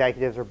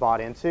executives are bought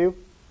into,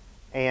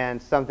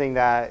 and something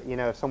that, you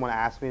know, if someone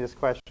asked me this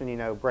question, you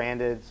know,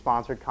 branded,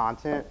 sponsored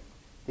content,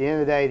 at the end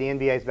of the day, the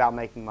NBA is about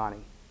making money.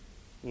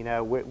 You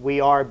know,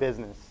 we are a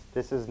business.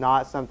 This is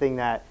not something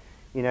that,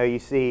 you know, you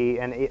see,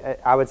 and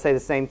I would say the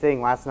same thing.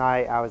 Last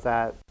night I was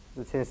at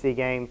the Tennessee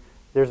game.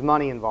 There's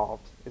money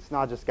involved. It's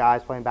not just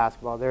guys playing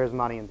basketball. There's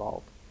money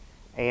involved.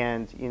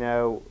 And, you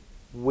know,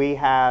 we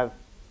have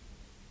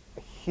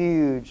a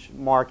huge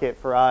market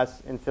for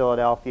us in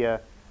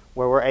Philadelphia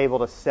where we're able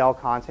to sell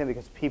content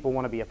because people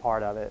want to be a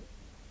part of it.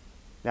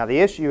 Now the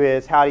issue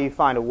is, how do you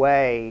find a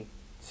way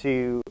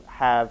to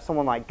have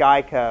someone like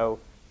Geico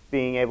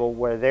being able,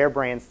 where their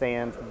brand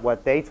stands,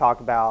 what they talk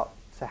about,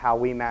 to how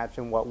we match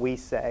and what we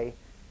say,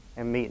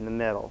 and meet in the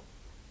middle.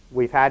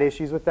 We've had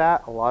issues with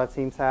that. A lot of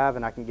teams have,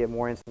 and I can get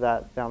more into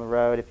that down the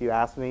road if you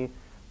ask me.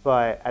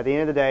 But at the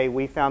end of the day,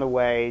 we found a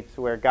way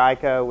to where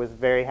Geico was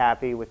very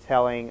happy with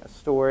telling a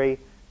story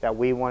that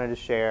we wanted to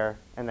share,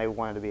 and they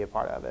wanted to be a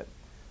part of it.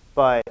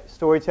 But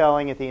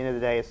storytelling at the end of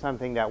the day is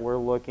something that we're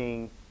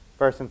looking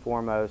first and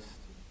foremost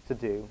to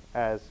do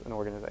as an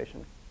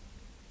organization.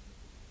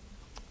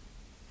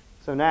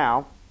 So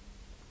now,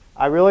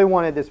 I really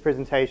wanted this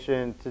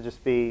presentation to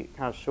just be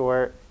kind of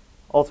short.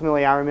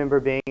 Ultimately, I remember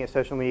being at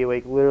Social Media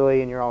Week,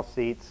 literally in your all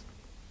seats,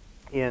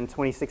 in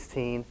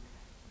 2016.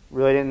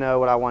 Really didn't know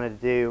what I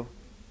wanted to do,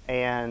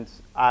 and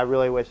I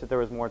really wish that there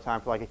was more time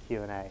for like a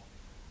Q&A.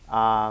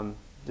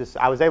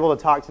 I was able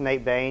to talk to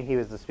Nate Bain. He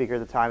was the speaker at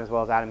the time, as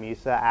well as Adam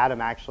Musa. Adam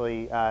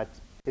actually,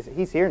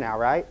 he's here now,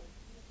 right?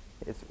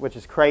 Which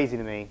is crazy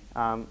to me.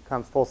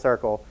 Comes full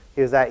circle.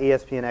 He was at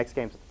ESPN X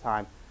Games at the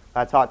time.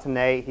 I talked to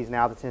Nate. He's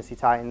now the Tennessee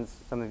Titans.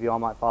 Some of you all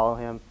might follow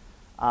him.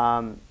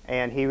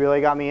 And he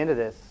really got me into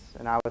this,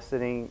 and I was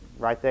sitting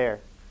right there.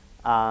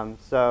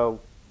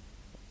 So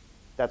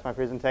that's my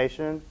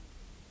presentation.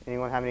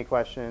 Anyone have any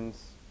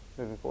questions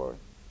moving forward?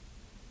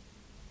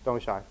 Don't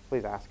be shy.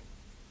 Please ask.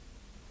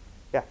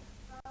 Yeah?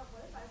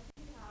 What advice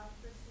do you have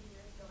for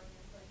seniors going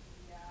into like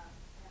media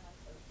and like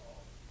social?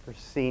 For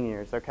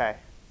seniors, okay.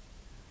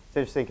 It's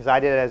interesting because I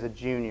did it as a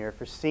junior.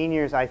 For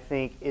seniors, I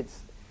think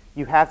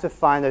you have to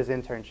find those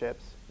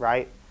internships,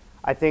 right?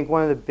 I think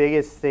one of the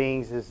biggest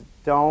things is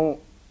don't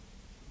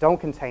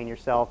contain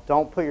yourself.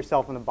 Don't put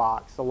yourself in a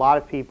box. A lot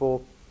of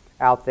people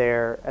out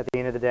there, at the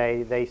end of the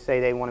day, they say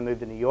they want to move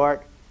to New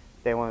York.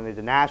 They want to move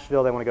to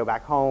Nashville. They want to go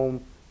back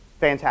home.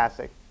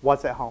 Fantastic.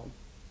 What's at home?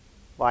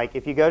 Like,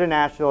 if you go to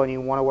Nashville and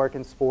you want to work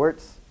in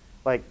sports,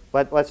 like,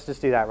 let's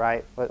just do that,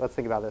 right? Let's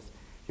think about this.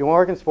 If you want to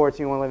work in sports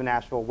and you want to live in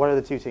Nashville, what are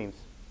the two teams?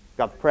 You've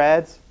got the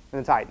Preds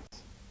and the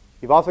Titans.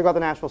 You've also got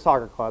the Nashville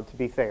Soccer Club, to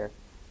be fair.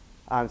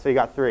 So you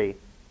got three.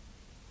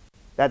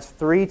 That's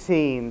three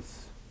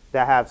teams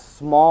that have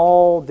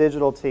small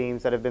digital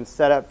teams that have been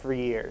set up for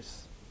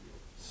years.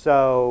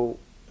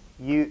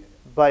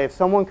 But if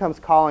someone comes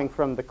calling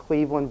from the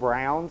Cleveland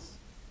Browns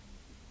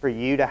for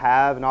you to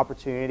have an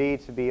opportunity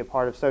to be a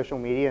part of social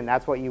media and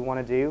that's what you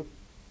want to do,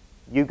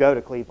 you go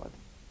to Cleveland.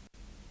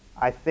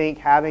 I think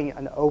having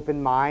an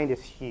open mind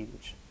is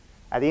huge.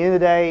 At the end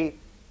of the day,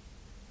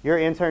 your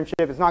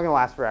internship is not going to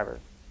last forever.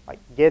 Like,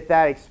 get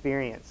that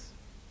experience.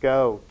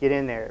 Go, get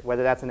in there,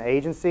 whether that's an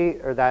agency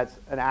or that's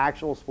an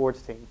actual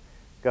sports team.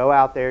 Go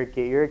out there,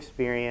 get your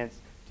experience,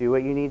 do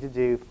what you need to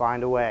do,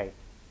 find a way.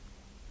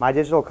 My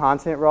digital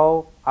content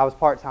role, I was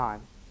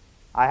part-time.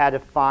 I had to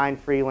find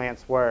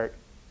freelance work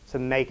to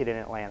make it in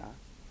Atlanta.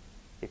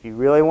 If you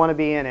really want to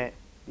be in it,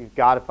 you've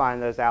got to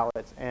find those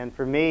outlets. And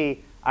for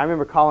me, I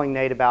remember calling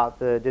Nate about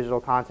the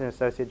digital content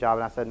associate job,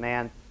 and I said,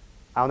 man,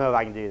 I don't know if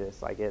I can do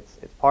this. Like, it's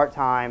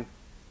part-time.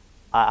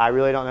 I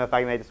really don't know if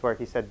I can make this work.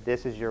 He said,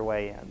 this is your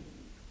way in.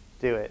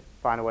 Do it.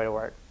 Find a way to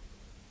work.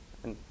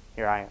 And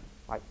here I am.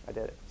 Like, I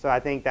did it. So I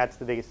think that's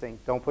the biggest thing.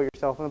 Don't put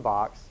yourself in a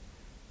box.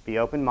 Be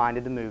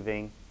open-minded to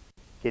moving,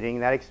 getting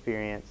that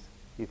experience.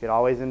 You could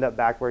always end up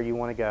back where you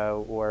want to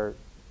go, or,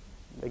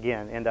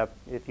 again, end up,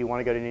 if you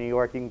want to go to New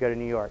York, you can go to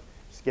New York.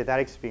 Just get that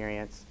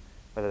experience,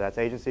 whether that's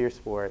agency or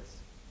sports,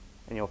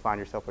 and you'll find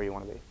yourself where you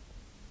want to be.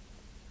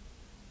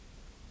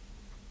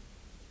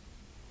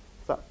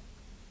 What's up?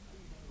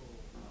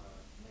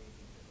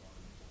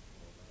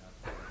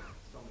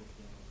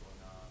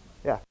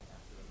 Yeah.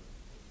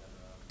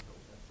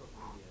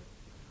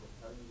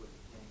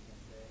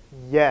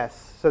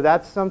 Yes, so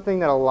that's something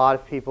that a lot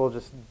of people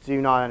just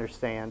do not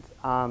understand.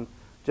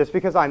 Just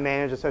because I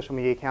manage a social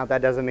media account,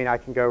 that doesn't mean I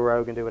can go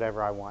rogue and do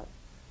whatever I want.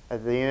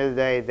 At the end of the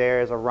day,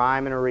 there is a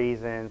rhyme and a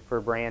reason for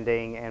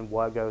branding and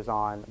what goes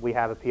on. We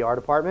have a PR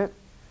department.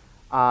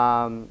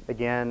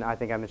 Again, I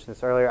think I mentioned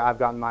this earlier. I've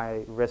gotten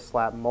my wrist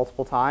slapped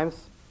multiple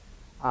times,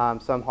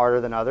 some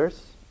harder than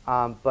others.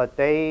 But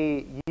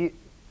you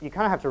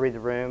kind of have to read the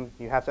room.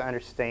 You have to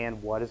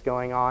understand what is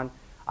going on.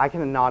 I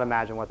cannot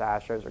imagine what the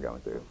Astros are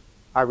going through.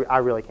 I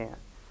really can't.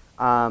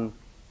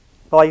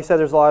 But like you said,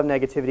 there's a lot of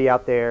negativity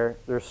out there.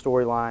 There's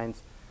storylines.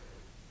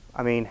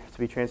 I mean, to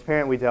be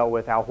transparent, we dealt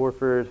with Al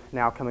Horford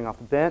now coming off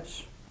the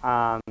bench.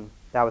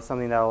 That was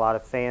something that a lot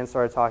of fans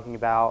started talking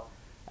about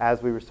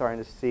as we were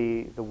starting to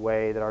see the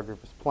way that our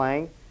group was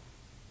playing.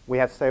 We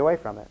have to stay away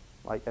from it.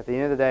 Like, at the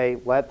end of the day,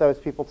 let those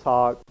people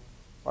talk.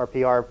 Our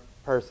PR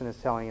person is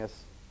telling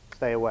us,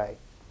 stay away.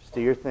 Just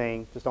do your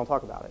thing. Just don't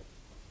talk about it.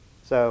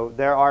 So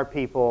there are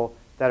people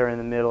that are in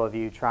the middle of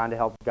you trying to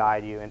help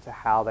guide you into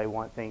how they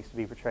want things to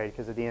be portrayed.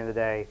 Because at the end of the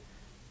day,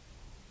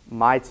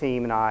 my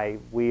team and I,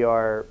 we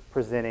are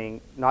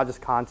presenting not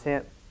just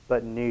content,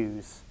 but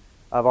news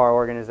of our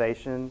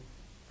organization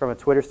from a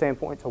Twitter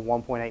standpoint to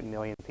 1.8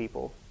 million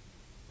people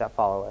that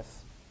follow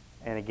us.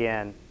 And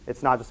again,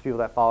 it's not just people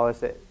that follow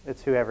us,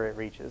 it's whoever it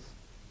reaches.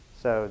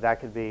 So that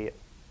could be,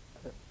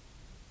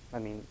 I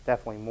mean,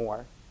 definitely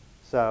more.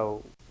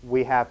 So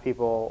we have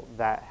people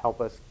that help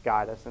us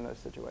guide us in those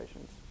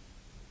situations.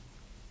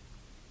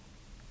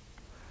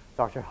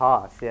 Dr.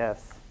 Haas,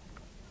 yes.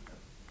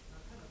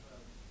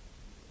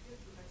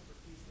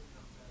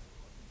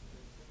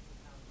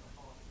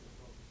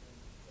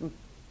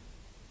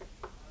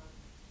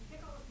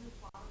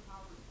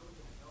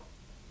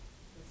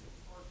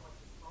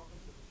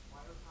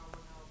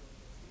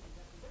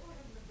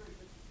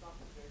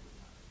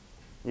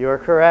 You are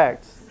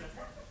correct.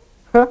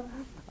 I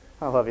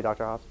love you,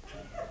 Dr. Haas.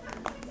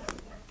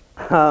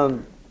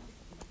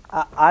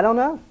 I don't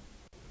know.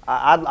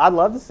 I'd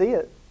love to see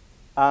it.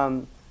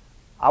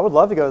 I would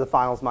love to go to the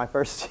finals my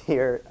first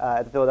year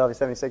at the Philadelphia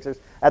 76ers.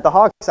 At the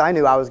Hawks, I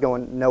knew I was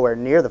going nowhere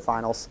near the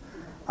finals.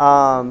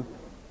 I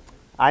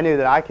knew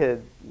that I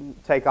could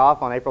take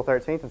off on April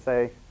 13th and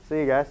say, see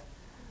you guys.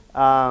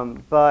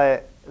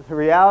 But the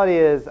reality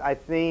is, I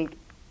think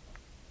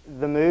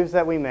the moves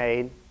that we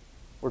made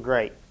were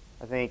great.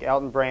 I think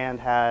Elton Brand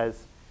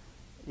has,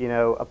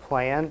 a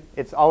plan.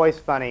 It's always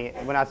funny.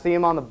 When I see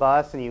him on the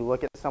bus and you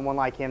look at someone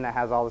like him that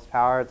has all this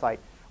power, it's like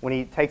when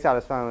he takes out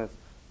his phone, it's,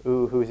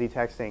 ooh, who's he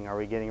texting? Are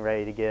we getting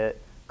ready to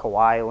get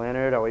Kawhi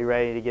Leonard? Are we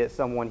ready to get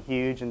someone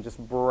huge and just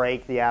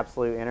break the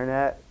absolute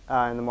internet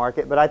in the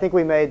market? But I think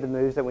we made the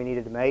moves that we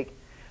needed to make.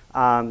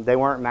 They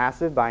weren't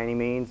massive by any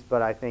means,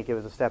 but I think it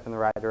was a step in the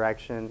right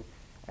direction.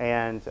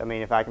 And,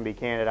 if I can be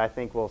candid, I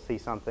think we'll see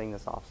something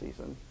this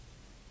offseason.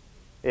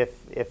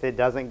 If it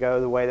doesn't go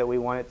the way that we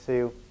want it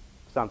to,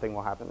 something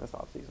will happen this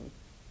offseason.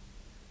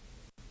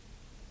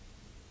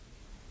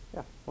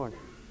 Yeah, Lauren.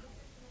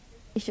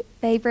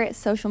 Favorite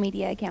social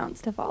media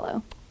accounts to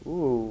follow?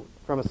 Ooh,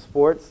 from a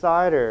sports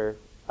side or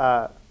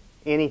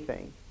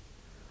anything?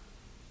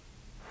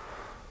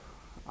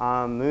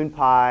 Moon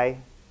Pie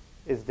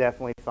is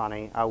definitely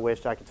funny. I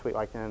wish I could tweet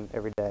like them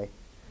every day,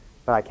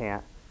 but I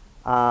can't.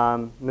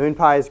 Moon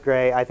Pie is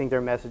great. I think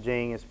their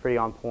messaging is pretty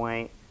on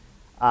point.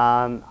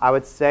 I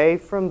would say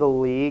from the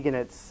league in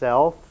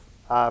itself,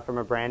 from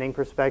a branding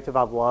perspective,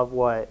 I love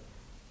what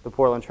the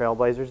Portland Trail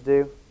Blazers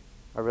do.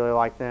 I really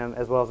like them,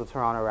 as well as the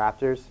Toronto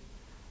Raptors.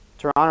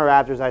 Toronto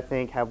Raptors, I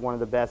think, have one of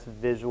the best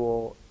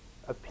visual,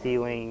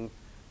 appealing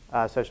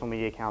social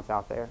media accounts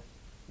out there.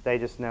 They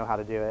just know how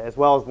to do it, as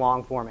well as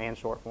long form and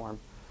short form.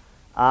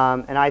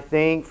 And I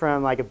think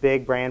from like a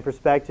big brand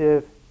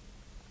perspective,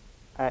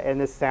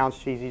 and this sounds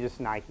cheesy, just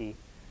Nike.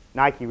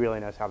 Nike really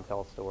knows how to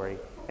tell a story,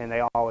 and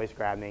they always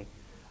grab me.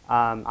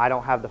 I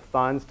don't have the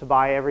funds to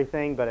buy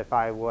everything, but if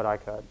I would, I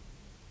could.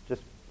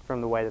 Just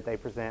from the way that they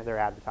present their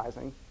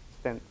advertising.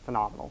 It's been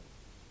phenomenal.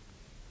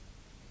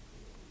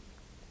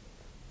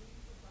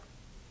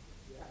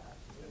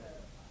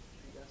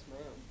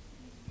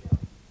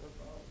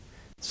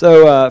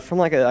 So from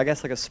like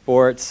a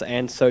sports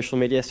and social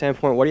media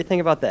standpoint, what do you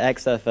think about the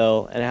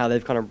XFL and how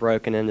they've kind of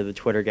broken into the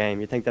Twitter game?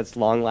 You think that's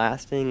long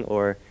lasting,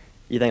 or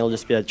you think it'll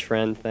just be a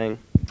trend thing?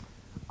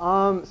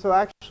 So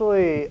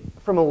actually,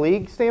 from a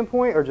league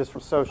standpoint, or just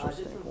from social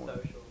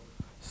standpoint?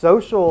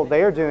 Social,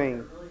 they are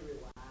doing.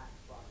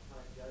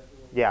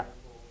 Yeah,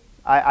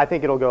 I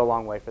think it'll go a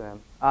long way for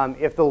them.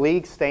 If the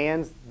league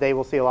stands, they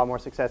will see a lot more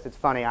success. It's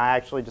funny. I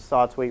actually just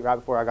saw a tweet right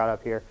before I got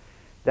up here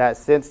that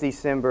since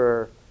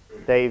December,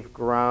 they've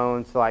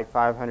grown to like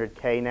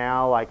 500K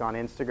now, like on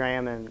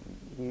Instagram.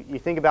 And you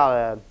think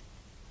about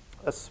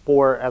a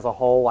sport as a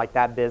whole, like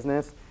that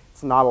business,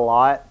 it's not a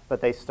lot, but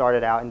they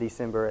started out in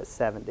December at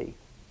 70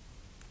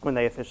 when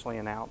they officially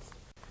announced.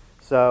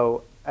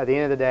 So at the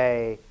end of the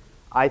day,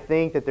 I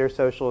think that their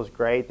social is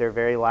great. They're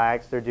very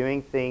lax. They're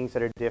doing things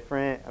that are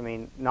different.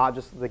 Not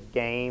just the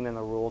game and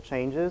the rule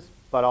changes,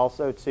 but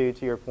also, to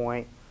your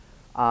point,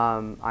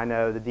 I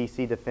know the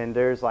DC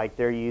Defenders, like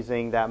they're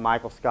using that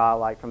Michael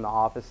Scott, like from The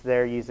Office,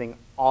 they're using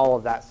all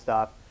of that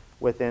stuff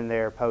within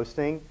their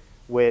posting,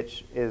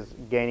 which is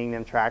gaining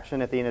them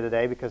traction at the end of the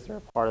day because they're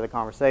a part of the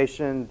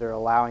conversation. They're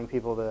allowing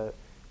people to,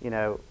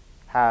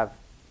 have,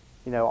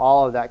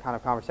 all of that kind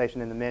of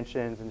conversation in the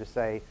mentions and just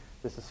say,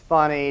 this is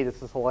funny,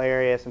 this is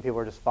hilarious, and people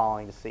are just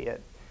following to see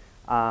it,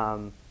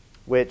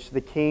 which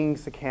the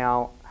Kings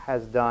account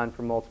has done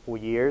for multiple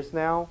years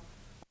now.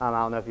 I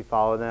don't know if you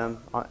follow them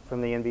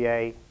from the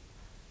NBA.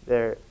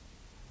 They're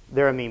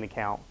a meme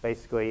account,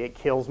 basically. It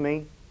kills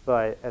me,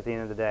 but at the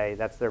end of the day,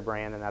 that's their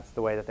brand, and that's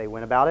the way that they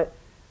went about it.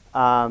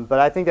 But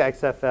I think the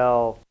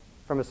XFL,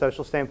 from a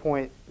social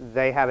standpoint,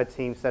 they have a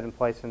team set in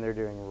place, and they're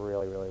doing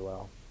really, really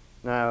well.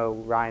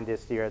 No, Ryan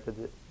Distier at the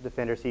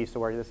Defenders, he used to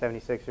work at the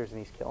 76ers, and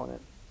he's killing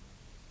it.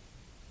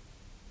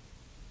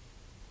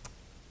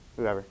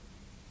 Whoever.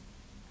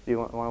 Do you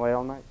want to wait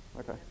all night?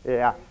 Okay.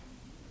 Yeah.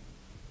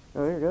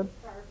 No, you're good.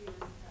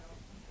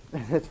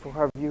 It's for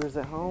our viewers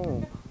at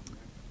home.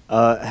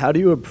 How do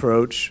you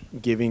approach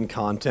giving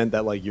content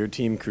that like your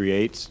team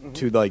creates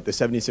to like the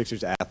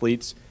 76ers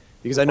athletes?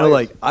 Because I know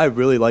like I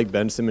really like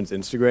Ben Simmons'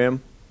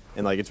 Instagram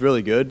and like it's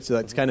really good. So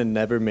that's kind of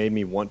never made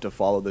me want to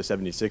follow the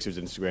 76ers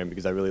Instagram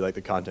because I really like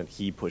the content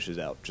he pushes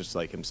out just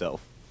like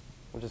himself.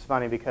 Which is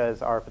funny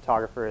because our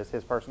photographer is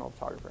his personal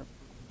photographer.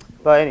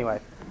 But anyway,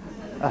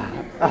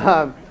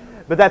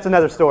 But that's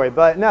another story.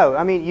 But no,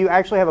 I mean, you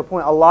actually have a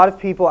point. A lot of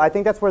people, I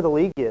think that's where the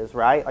league is,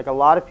 right? Like a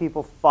lot of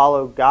people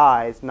follow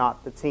guys,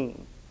 not the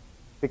team.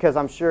 Because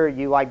I'm sure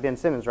you like Ben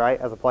Simmons, right,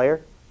 as a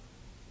player?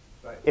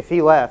 Right. If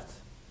he left,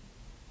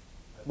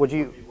 would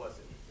you?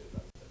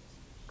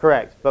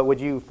 Correct. But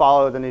would you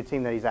follow the new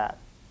team that he's at?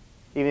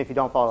 Even if you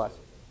don't follow us?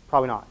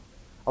 Probably not.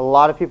 A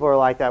lot of people are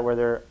like that where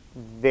they're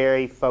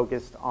very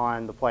focused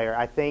on the player.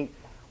 I think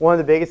one of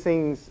the biggest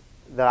things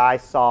that I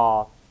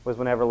saw was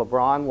whenever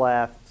LeBron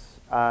left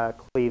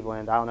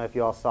Cleveland. I don't know if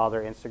you all saw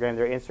their Instagram.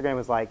 Their Instagram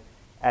was like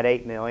at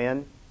 8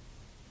 million.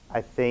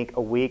 I think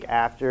a week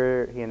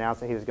after he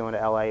announced that he was going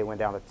to LA, it went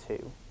down to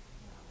 2.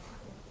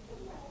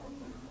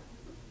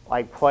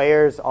 Like,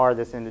 players are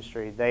this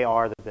industry. They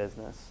are the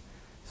business.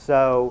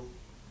 So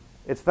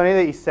it's funny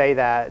that you say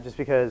that just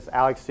because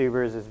Alex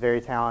Subers is very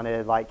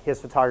talented. Like,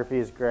 his photography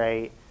is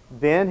great.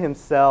 Ben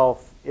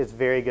himself is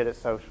very good at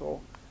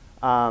social.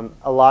 A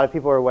lot of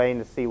people are waiting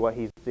to see what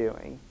he's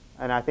doing.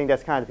 And I think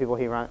that's kind of the people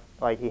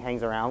he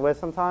hangs around with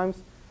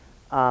sometimes.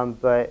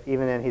 But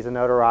even then, he's a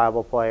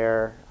notoriable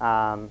player.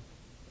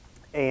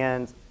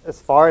 And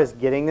as far as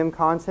getting them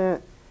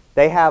content,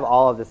 they have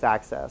all of this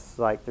access,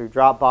 like through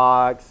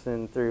Dropbox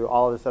and through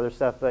all of this other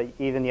stuff. But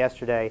even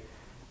yesterday,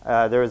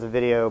 there was a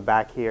video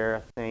back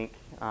here, I think,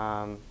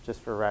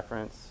 just for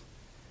reference.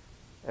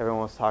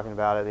 Everyone was talking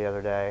about it the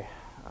other day.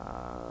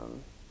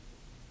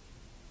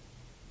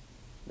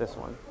 This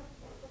one.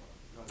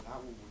 That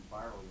one went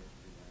viral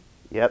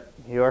yesterday. Yep,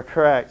 you are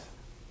correct.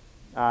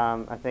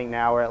 I think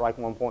now we're at like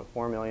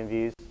 1.4 million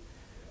views.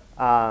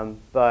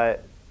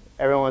 But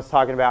everyone was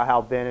talking about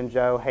how Ben and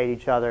Joe hate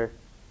each other.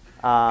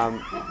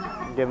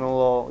 Give them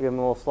a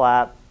little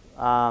slap.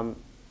 And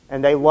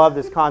they love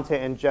this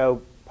content, and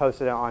Joe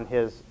posted it on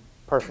his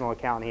personal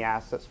account, and he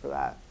asked us for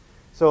that.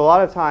 So a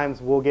lot of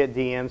times we'll get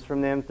DMs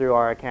from them through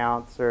our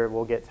accounts, or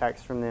we'll get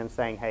texts from them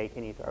saying, hey,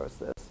 can you throw us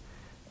this?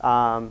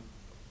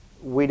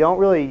 We don't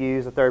really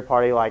use a third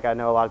party. Like, I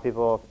know a lot of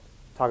people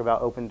talk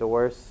about open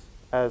doors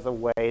as a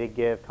way to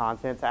give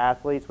content to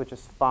athletes, which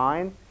is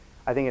fine.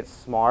 I think it's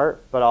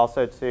smart, but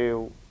also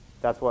too,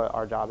 that's what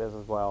our job is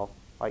as well.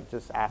 Like,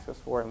 just ask us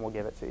for it and we'll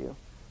give it to you.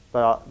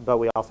 But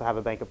we also have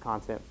a bank of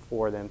content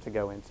for them to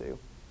go into.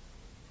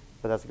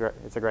 But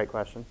it's a great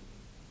question.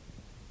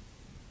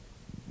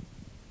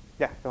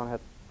 Yeah, go ahead.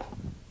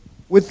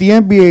 With the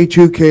NBA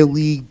 2K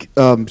League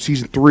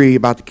Season 3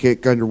 about to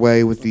kick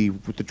underway with the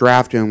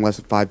draft in less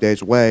than 5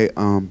 days away,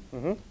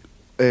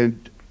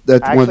 and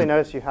that's I actually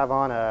noticed you have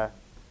on a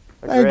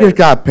I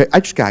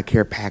just got a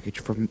care package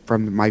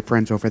from my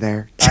friends over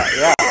there.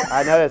 Yeah,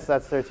 I noticed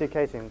that's their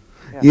 2K team.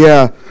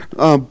 Yeah.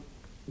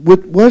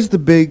 What's the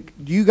big?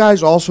 Do you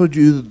guys also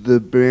do the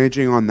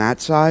managing on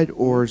that side,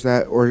 or is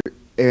that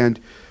and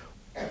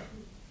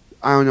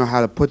I don't know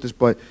how to put this,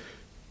 but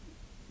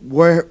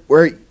where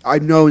I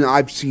know and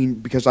I've seen,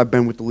 because I've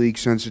been with the league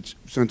since its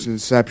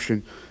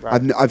inception.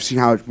 Right. I've seen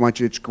how much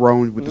it's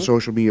grown with the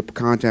social media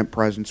content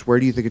presence. Where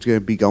do you think it's going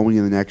to be going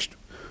in the next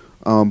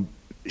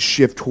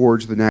shift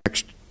towards the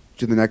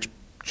next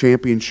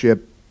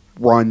championship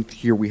run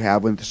here we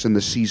have in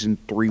the Season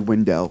 3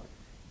 window?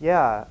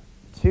 Yeah,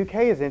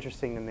 2K is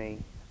interesting to me.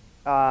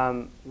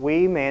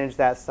 We manage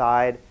that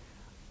side,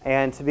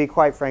 and to be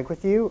quite frank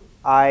with you,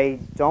 I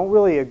don't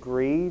really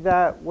agree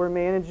that we're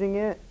managing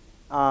it.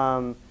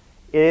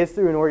 It is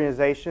through an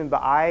organization,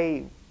 but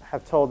I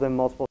have told them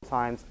multiple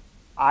times,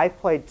 I've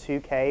played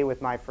 2K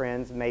with my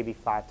friends maybe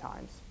 5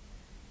 times.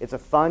 It's a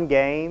fun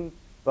game,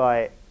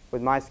 but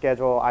with my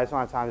schedule, I just don't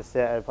have time to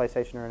sit at a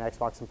PlayStation or an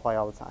Xbox and play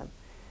all the time.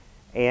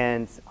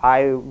 And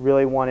I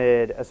really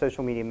wanted a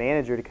social media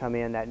manager to come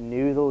in that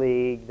knew the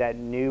league, that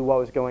knew what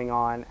was going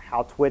on,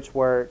 how Twitch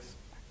works.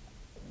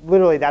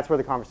 Literally, that's where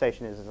the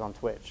conversation is on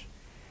Twitch.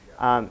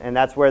 And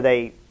that's where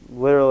they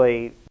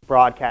literally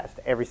broadcast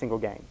every single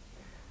game.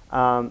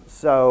 I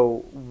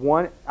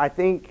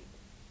think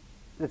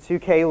the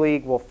 2K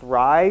League will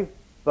thrive,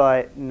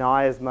 but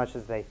not as much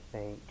as they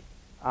think.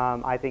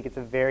 I think it's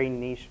a very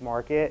niche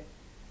market.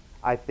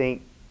 I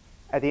think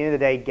at the end of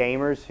the day,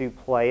 gamers who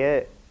play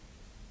it,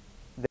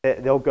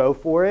 they'll go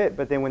for it,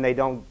 but then when they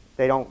don't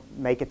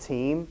make a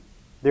team,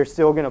 they're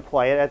still going to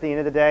play it at the end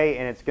of the day,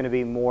 and it's going to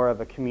be more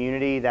of a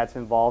community that's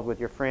involved with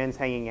your friends,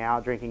 hanging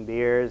out, drinking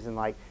beers, and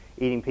like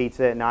eating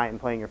pizza at night and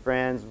playing your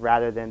friends,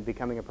 rather than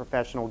becoming a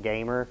professional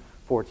gamer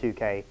for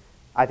 2K.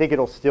 I think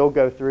it'll still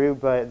go through,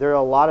 but there are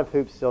a lot of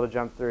hoops still to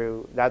jump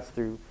through. That's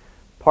through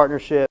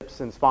partnerships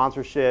and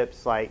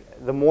sponsorships.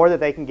 Like, the more that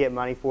they can get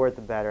money for it,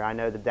 the better. I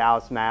know the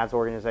Dallas Mavs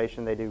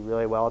organization, they do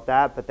really well at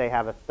that, but they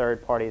have a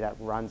third party that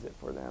runs it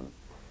for them.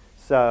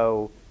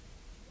 So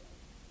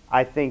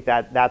I think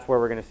that's where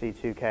we're going to see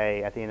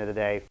 2K at the end of the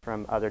day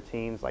from other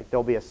teams. Like,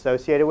 they'll be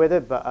associated with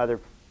it, but other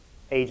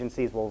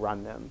agencies will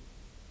run them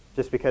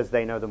just because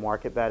they know the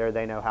market better.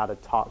 They know how to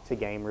talk to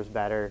gamers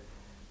better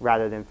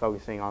rather than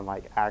focusing on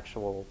like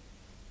actual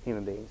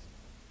human beings.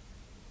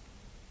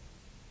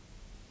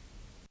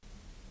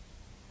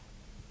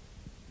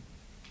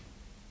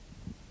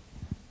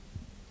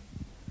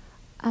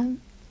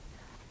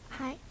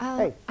 Hi.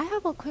 Hey. I have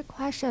have a quick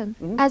question.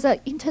 As an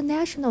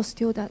international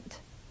student,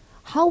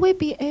 how we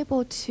be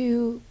able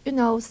to,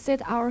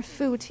 set our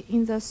foot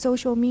in the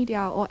social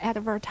media or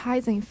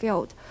advertising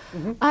field?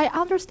 I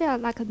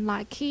understand like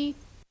Nike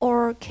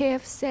or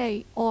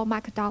KFC or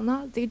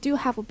McDonald's, they do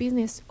have a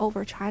business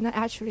over China,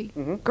 actually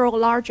grow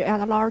larger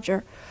and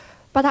larger.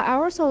 But I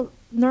also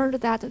learned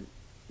that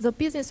the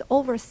business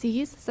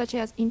overseas, such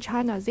as in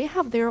China, they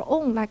have their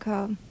own like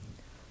a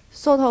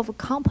sort of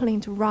company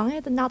to run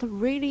it, not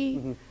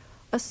really.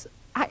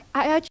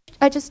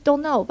 I just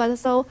don't know. But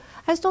so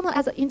I just don't know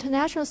as an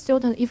international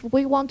student if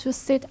we want to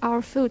set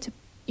our foot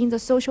in the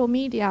social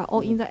media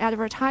or in the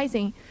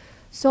advertising.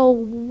 So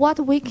what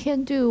we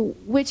can do,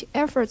 which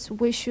efforts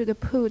we should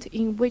put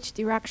in which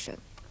direction?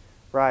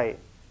 Right.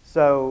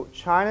 So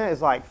China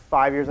is like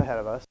 5 years ahead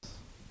of us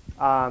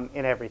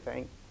in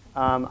everything.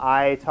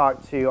 I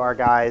talked to our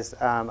guys,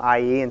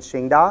 IE and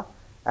Xingda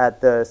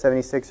at the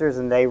 76ers,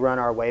 and they run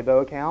our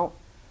Weibo account.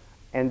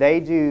 And they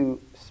do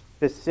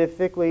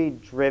specifically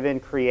driven,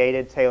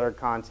 created, tailored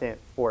content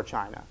for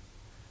China.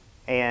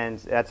 And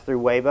that's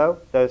through Weibo,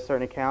 those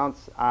certain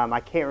accounts. I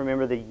can't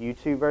remember the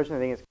YouTube version. I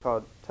think it's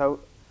called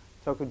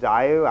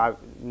Tokudayu. I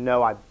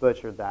know I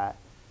butchered that.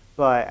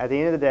 But at the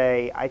end of the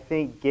day, I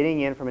think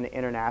getting in from an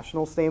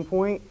international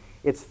standpoint,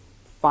 it's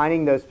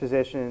finding those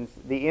positions.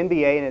 The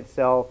NBA in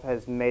itself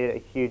has made it a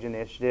huge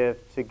initiative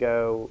to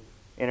go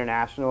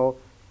international.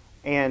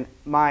 And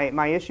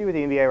my issue with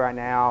the NBA right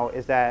now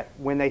is that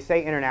when they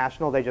say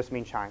international, they just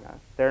mean China.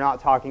 They're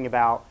not talking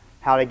about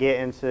how to get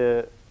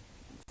into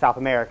South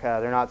America.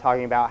 They're not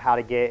talking about how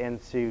to get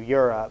into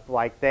Europe.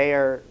 Like, they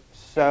are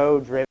so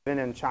driven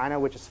in China,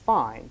 which is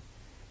fine.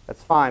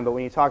 That's fine. But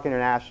when you talk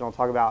international,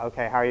 talk about,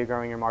 okay, how are you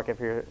growing your market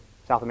for your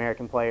South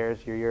American players,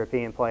 your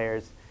European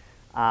players?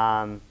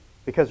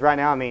 Because right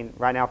now,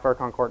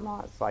 Furkan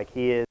Korkmaz, like,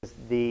 he is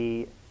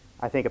the,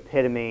 I think,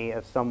 epitome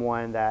of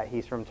someone that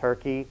he's from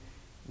Turkey,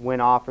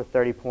 went off for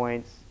 30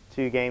 points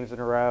 2 games in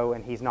a row,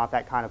 and he's not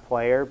that kind of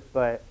player,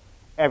 but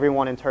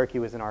everyone in Turkey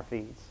was in our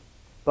feeds.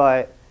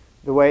 But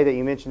the way that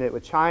you mentioned it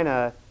with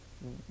China,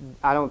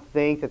 I don't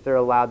think that they're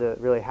allowed to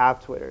really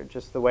have Twitter,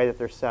 just the way that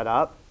they're set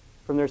up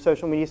from their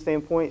social media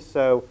standpoint.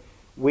 So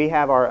we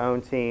have our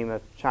own team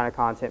of China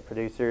content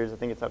producers, I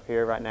think it's up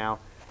here right now,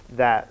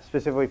 that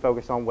specifically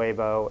focus on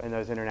Weibo and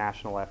those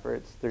international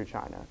efforts through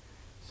China.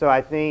 So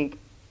I think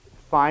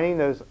finding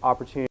those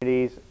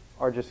opportunities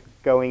are just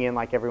going in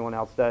like everyone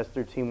else does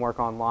through Teamwork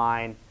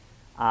Online.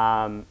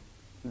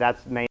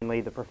 That's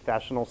mainly the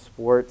professional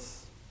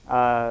sports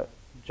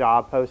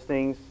job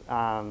postings.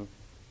 And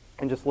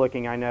just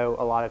looking, I know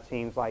a lot of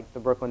teams like the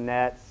Brooklyn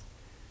Nets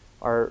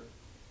are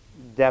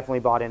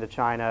definitely bought into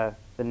China,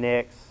 the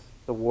Knicks,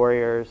 the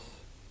Warriors,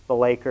 the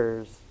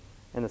Lakers,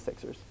 and the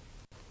Sixers.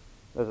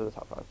 Those are the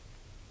top 5.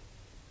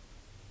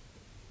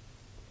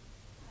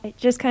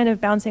 Just kind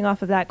of bouncing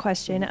off of that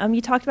question,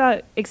 you talked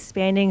about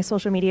expanding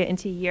social media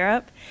into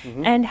Europe,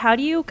 and how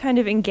do you kind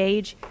of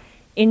engage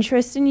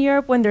interest in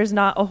Europe when there's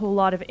not a whole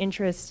lot of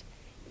interest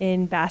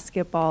in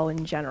basketball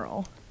in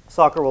general?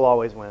 Soccer will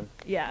always win.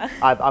 Yeah.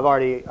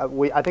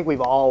 I think we've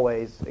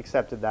always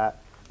accepted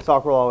that.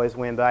 Soccer will always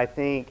win, but I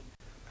think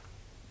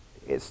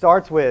it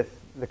starts with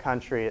the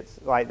country. It's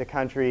like the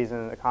countries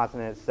and the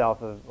continent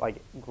itself of like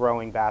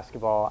growing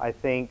basketball. I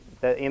think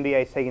the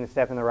NBA is taking a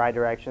step in the right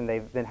direction.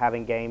 They've been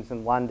having games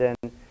in London.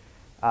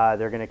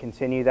 They're going to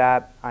continue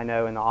that. I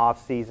know in the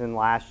off season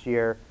last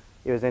year,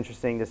 it was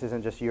interesting. This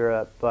isn't just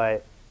Europe,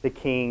 but the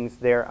Kings,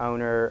 their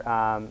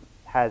owner,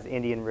 has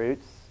Indian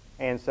roots,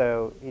 and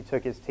so he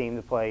took his team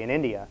to play in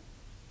India.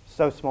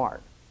 So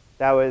smart.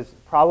 That was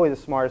probably the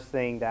smartest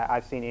thing that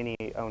I've seen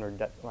any owner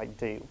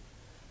do.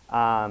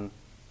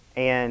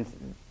 And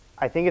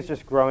I think it's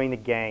just growing the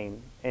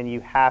game, and you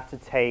have to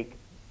take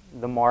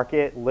the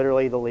market,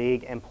 literally the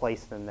league, and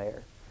place them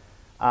there.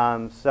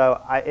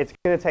 So it's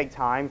going to take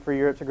time for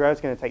Europe to grow.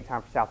 It's going to take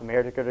time for South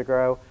America to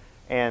grow.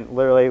 And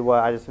literally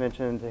what I just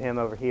mentioned to him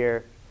over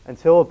here,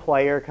 until a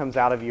player comes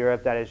out of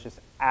Europe that is just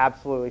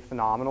absolutely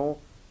phenomenal,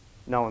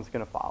 no one's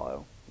going to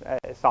follow.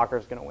 Soccer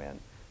is going to win.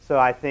 So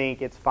I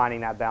think it's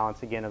finding that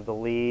balance again of the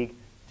league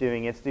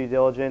doing its due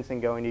diligence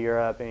and going to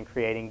Europe and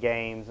creating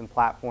games and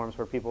platforms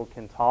where people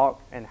can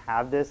talk and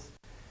have this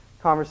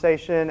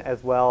conversation,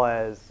 as well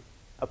as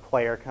a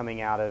player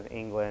coming out of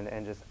England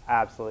and just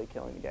absolutely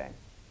killing the game.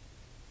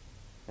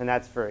 And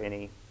that's for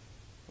any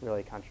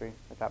really country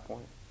at that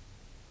point.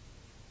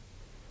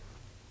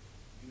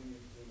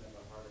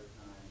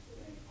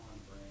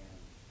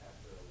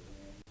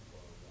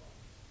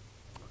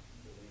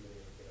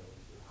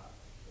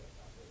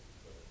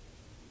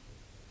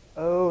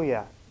 Oh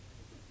yeah.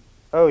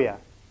 Oh yeah.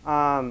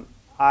 I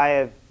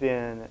have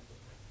been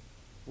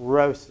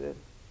roasted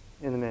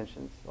in the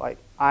mentions. Like,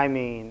 I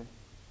mean,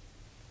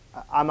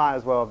 I might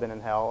as well have been in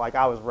hell. Like,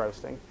 I was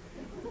roasting.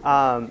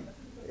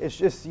 It's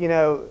just, you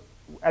know,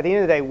 at the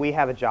end of the day, we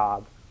have a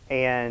job.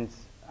 And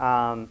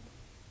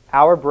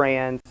our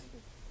brand,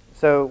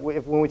 so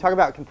when we talk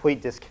about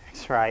complete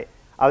disconnects, right,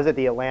 I was at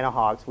the Atlanta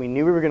Hawks. We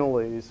knew we were going to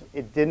lose.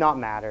 It did not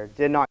matter,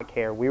 did not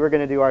care. We were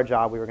going to do our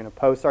job. We were going to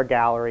post our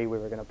gallery. We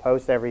were going to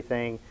post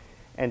everything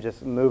and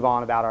just move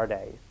on about our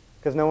day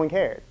because no one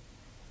cared.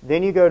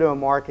 Then you go to a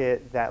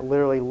market that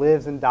literally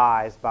lives and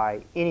dies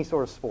by any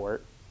sort of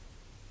sport.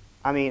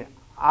 I mean,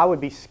 I would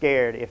be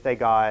scared if they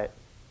got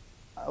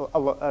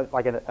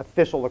like an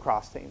official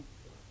lacrosse team.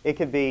 It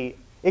could be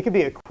a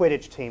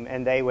Quidditch team,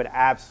 and they would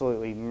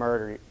absolutely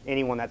murder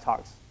anyone that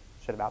talks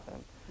shit about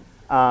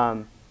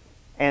them.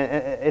 And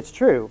it's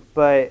true,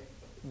 but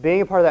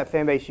being a part of that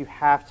fan base, you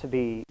have to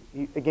be,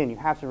 you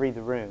have to read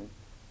the room.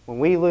 When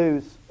we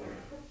lose,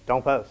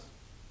 don't post.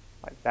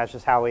 Like, that's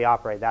just how we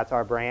operate. That's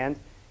our brand.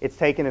 It's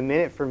taken a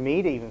minute for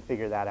me to even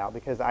figure that out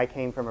because I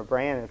came from a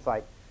brand, and it's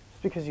like,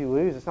 just because you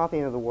lose, it's not the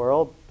end of the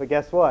world. But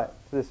guess what?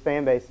 To this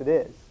fan base, it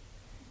is.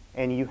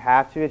 And you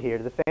have to adhere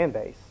to the fan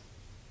base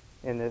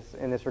in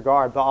this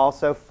regard, but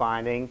also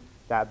finding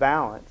that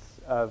balance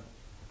of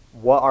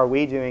what are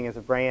we doing as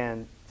a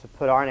brand to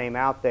put our name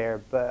out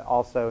there, but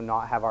also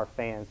not have our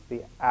fans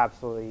be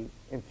absolutely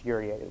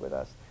infuriated with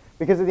us.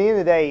 Because at the end of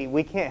the day,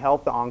 we can't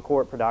help the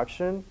on-court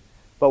production,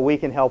 but we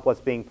can help what's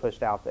being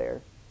pushed out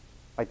there.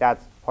 Like,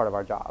 that's part of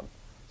our job.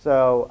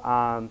 So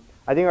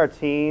I think our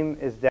team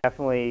is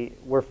definitely,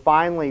 we're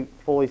finally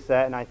fully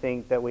set, and I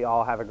think that we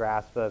all have a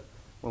grasp of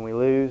when we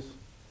lose,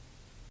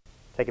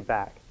 take it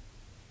back.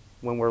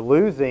 When we're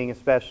losing,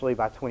 especially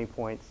by 20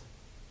 points,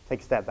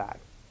 take a step back.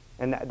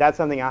 And that's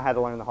something I had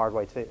to learn the hard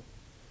way too.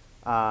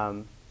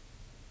 And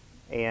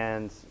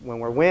when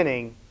we're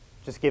winning,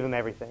 just give them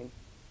everything.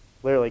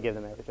 Literally give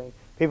them everything.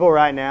 People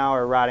right now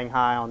are riding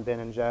high on Ben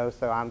and Joe,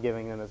 so I'm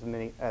giving them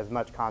as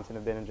much content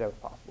of Ben and Joe as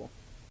possible.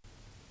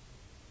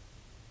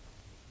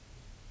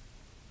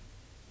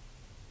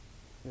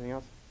 Anything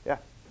else? Yeah.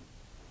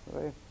 What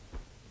about you?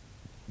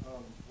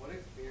 What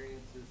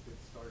experiences did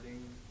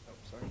starting? Oh,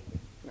 sorry.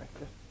 Right,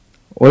 yeah.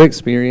 What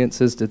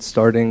experiences did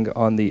starting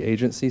on the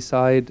agency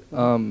side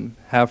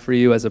have for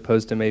you as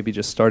opposed to maybe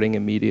just starting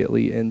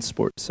immediately in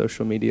sports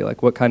social media?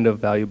 Like, what kind of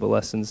valuable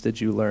lessons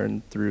did you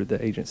learn through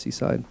the agency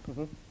side?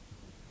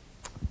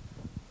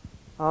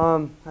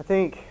 I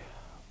think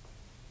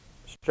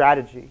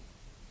strategy.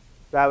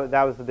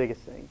 That was the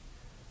biggest thing.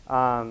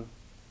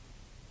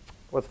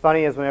 What's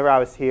funny is whenever I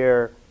was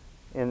here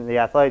in the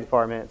athletic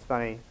department, it's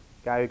funny,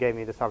 the guy who gave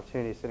me this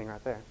opportunity is sitting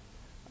right there.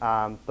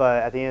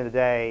 But at the end of the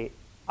day,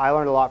 I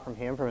learned a lot from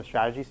him from a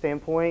strategy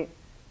standpoint,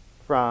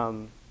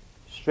 from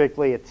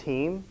strictly a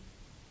team.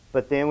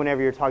 But then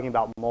whenever you're talking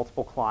about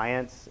multiple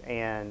clients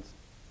and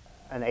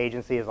an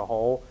agency as a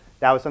whole,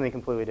 that was something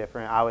completely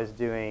different. I was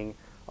doing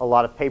a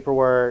lot of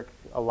paperwork,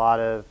 a lot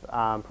of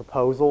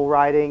proposal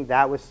writing.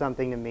 That was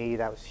something to me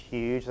that was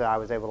huge that I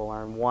was able to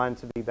learn. One,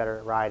 to be better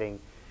at writing,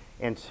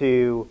 and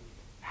two,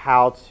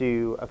 how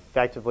to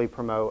effectively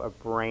promote a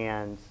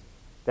brand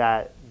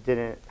that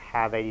didn't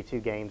have 82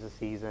 games a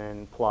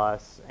season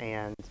plus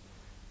and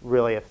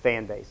really a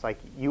fan base. Like,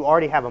 you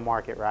already have a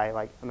market, right?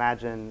 Like,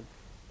 imagine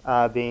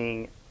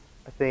being,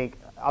 I think,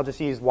 I'll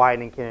just use Wyatt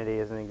and Kennedy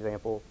as an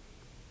example.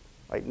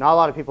 Like, not a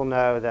lot of people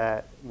know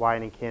that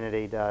Wyatt and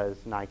Kennedy does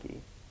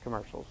Nike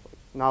commercials. Like,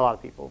 not a lot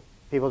of people.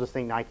 People just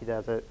think Nike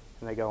does it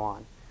and they go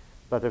on.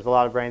 But there's a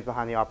lot of brains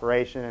behind the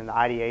operation, and the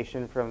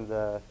ideation from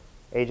the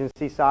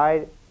agency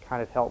side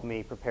kind of helped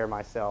me prepare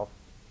myself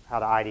how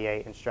to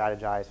ideate and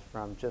strategize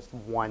from just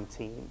one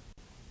team.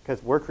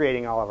 Because we're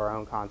creating all of our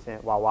own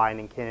content while Wyatt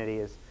and Kennedy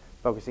is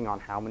focusing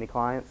on how many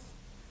clients.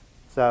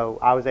 So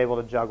I was able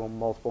to juggle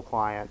multiple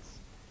clients,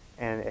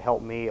 and it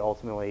helped me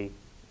ultimately,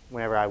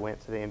 whenever I went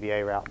to the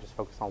NBA route, just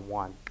focus on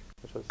one,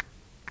 which was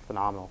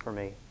phenomenal for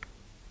me.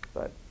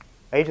 But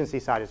agency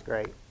side is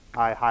great.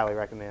 I highly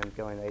recommend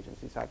going to the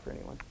agency side for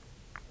anyone.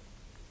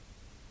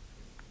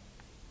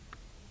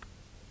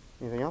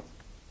 Anything else?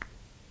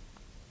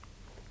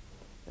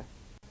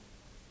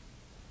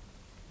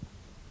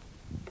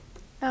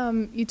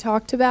 You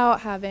talked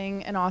about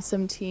having an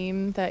awesome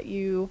team that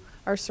you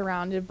are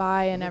surrounded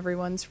by, and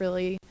everyone's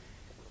really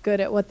good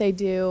at what they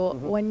do.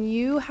 When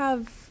you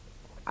have,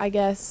 I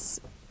guess,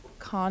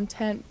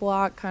 content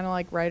block, kind of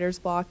like writer's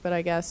block, but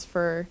I guess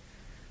for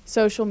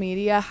social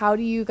media, how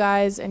do you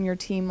guys and your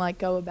team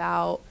go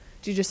about,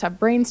 do you just have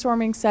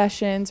brainstorming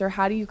sessions, or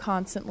how do you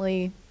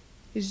constantly,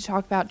 did you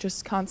talk about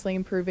just constantly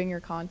improving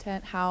your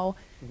content? How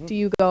do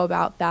you go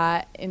about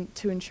that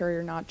to ensure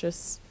you're not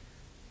just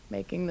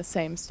making the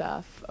same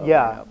stuff over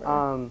and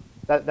over?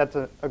 That's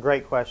a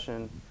great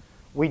question.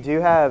 We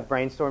do have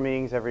brainstorm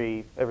meetings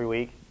every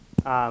week.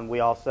 We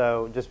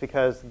also, just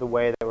because the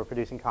way that we're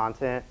producing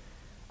content,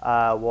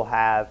 we'll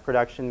have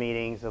production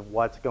meetings of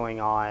what's going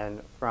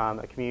on from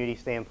a community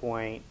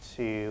standpoint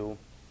to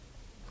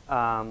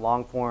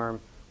long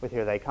form with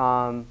Here They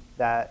Come,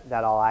 that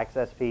all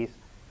access piece.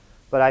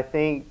 But I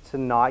think to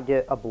not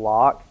get a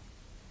block,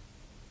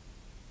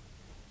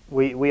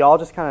 we all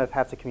just kind of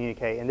have to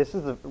communicate. And this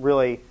is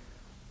really,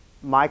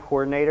 my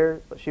coordinator,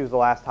 she was the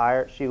last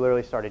hire, she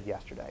literally started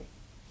yesterday.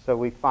 So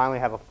we finally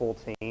have a full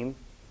team.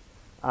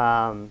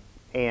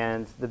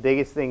 And the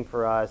biggest thing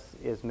for us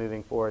is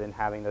moving forward and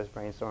having those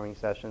brainstorming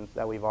sessions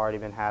that we've already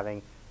been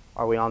having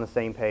Are we on the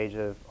same page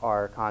of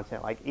our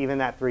content? Like even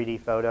that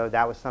 3D photo,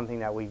 that was something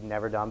that we've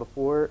never done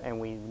before, and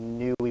we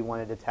knew we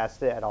wanted to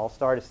test it at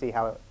All-Star to see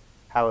how it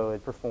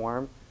would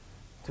perform.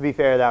 To be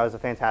fair, that was a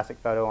fantastic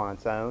photo on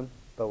its own,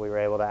 but we were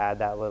able to add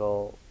that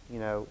little,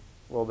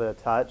 little bit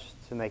of touch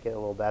to make it a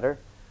little better,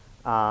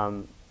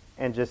 and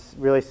just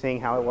really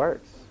seeing how it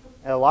works.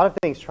 And a lot of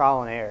things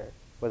trial and error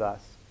with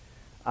us,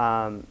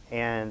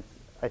 and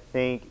I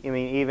think,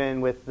 even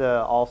with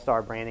the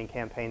All-Star branding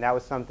campaign, that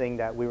was something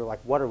that we were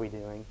like, what are we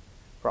doing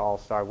for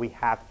All-Star? We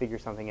have to figure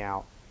something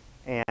out.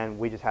 And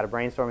we just had a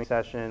brainstorming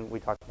session. We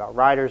talked about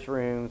writers'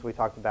 rooms. We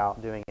talked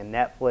about doing a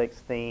Netflix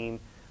theme.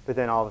 But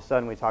then all of a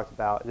sudden we talked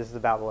about, this is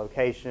about the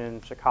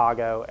location,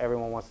 Chicago.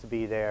 Everyone wants to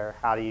be there.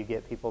 How do you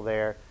get people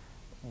there?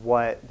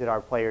 What did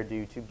our player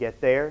do to get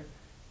there?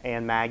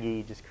 And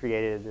Maggie just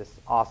created this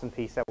awesome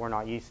piece that we're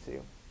not used to.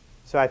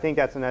 So I think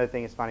that's another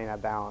thing, is finding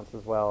that balance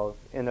as well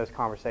in those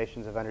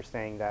conversations of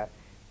understanding that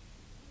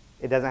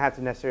it doesn't have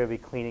to necessarily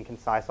be clean and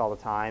concise all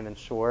the time and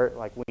short.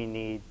 Like, we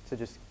need to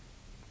just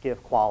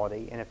give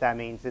quality. And if that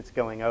means it's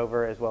going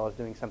over as well as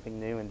doing something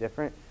new and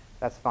different,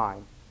 that's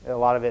fine. A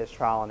lot of it is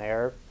trial and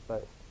error,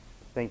 but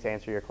I think to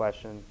answer your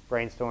question,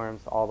 brainstorms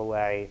all the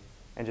way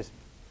and just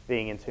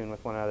being in tune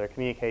with one another.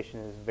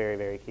 Communication is very,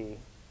 very key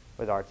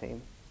with our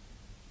team.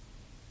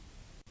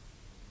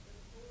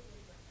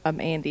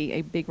 Andy,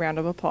 a big round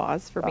of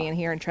applause for being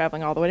here and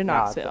traveling all the way to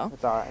Knoxville.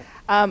 It's all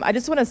right. I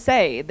just want to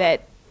say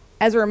that,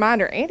 as a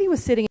reminder, Andy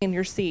was sitting in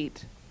your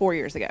seat 4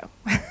 years ago.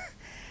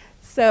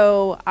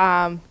 So,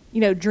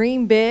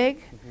 dream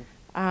big,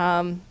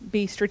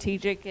 be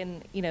strategic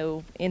in,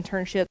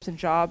 internships and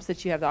jobs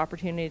that you have the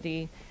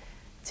opportunity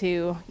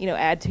to,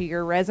 add to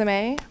your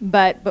resume.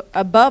 But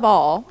above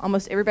all,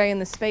 almost everybody in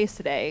this space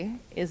today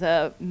is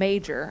a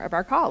major of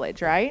our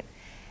college, right?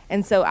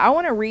 And so I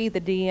want to read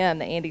the DM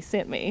that Andy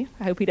sent me.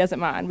 I hope he doesn't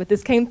mind. But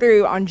this came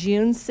through on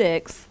June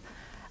 6th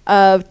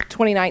of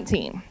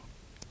 2019.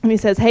 And he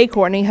says, "Hey,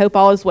 Courtney, hope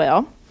all is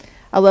well.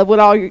 I love what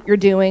all you're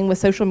doing with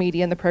social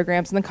media and the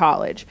programs in the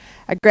college.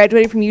 I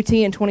graduated from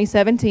UT in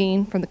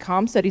 2017 from the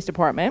Comm Studies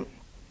Department.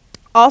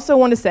 Also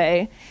want to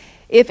say,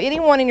 if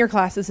anyone in your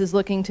classes is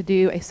looking to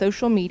do a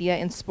social media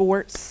in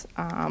sports,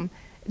 I'm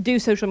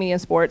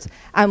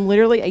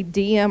literally a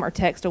DM or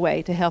text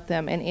away to help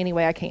them in any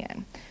way I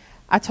can.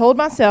 I told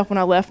myself when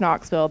I left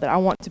Knoxville that I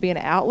want to be an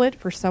outlet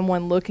for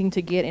someone looking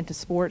to get into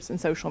sports and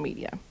social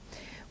media.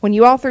 When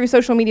you all threw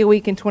Social Media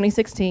Week in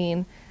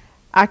 2016,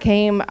 I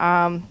came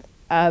a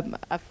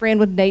friend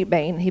with Nate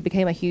Bain. He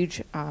became a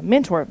huge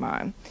mentor of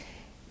mine.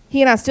 He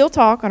and I still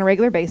talk on a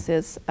regular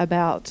basis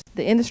about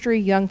the industry,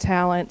 young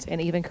talent, and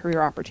even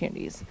career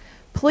opportunities.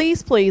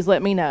 Please, please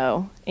let me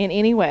know in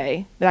any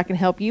way that I can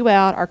help you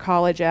out, our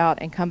college out,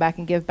 and come back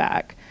and give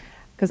back,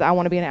 because I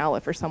want to be an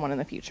outlet for someone in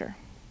the future."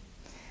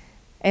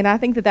 And I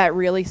think that that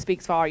really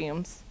speaks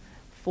volumes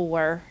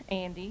for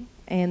Andy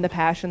and the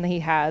passion that he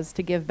has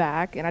to give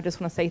back. And I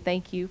just want to say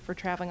thank you for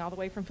traveling all the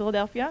way from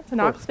Philadelphia to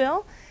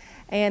Knoxville.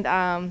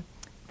 And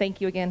thank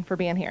you again for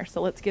being here.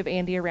 So let's give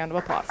Andy a round of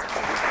applause.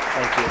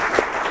 Thank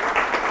you.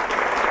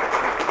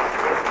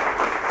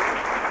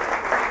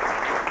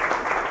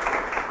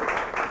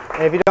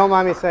 And if you don't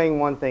mind me saying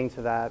one thing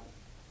to that,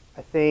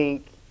 I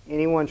think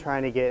anyone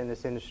trying to get in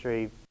this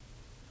industry,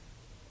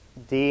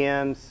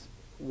 DMs,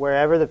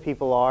 wherever the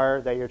people are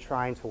that you're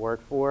trying to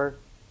work for,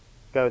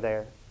 go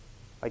there.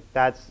 Like,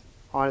 that's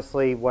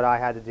honestly what I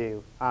had to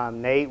do.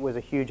 Nate was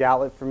a huge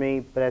outlet for me,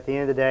 but at the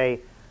end of the day,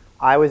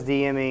 I was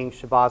DMing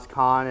Shabazz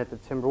Khan at the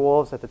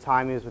Timberwolves. At the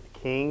time, he was with the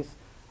Kings.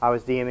 I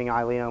was DMing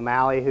Eileen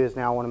O'Malley, who is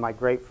now one of my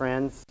great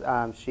friends.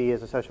 She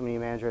is a social media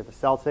manager at the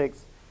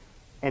Celtics.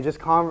 And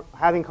just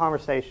having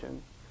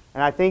conversation.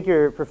 And I think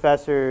your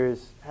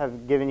professors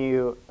have given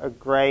you a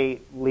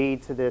great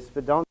lead to this,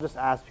 but don't just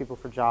ask people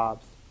for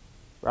jobs,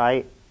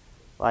 right?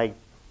 Like,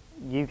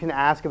 you can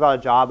ask about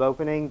a job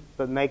opening,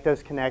 but make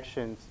those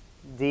connections.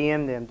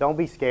 DM them. Don't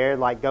be scared.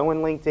 Like, go in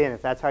LinkedIn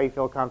if that's how you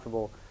feel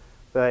comfortable.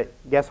 But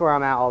guess where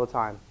I'm at all the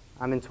time?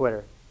 I'm in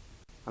Twitter.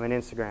 I'm in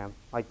Instagram.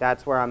 Like,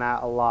 that's where I'm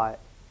at a lot.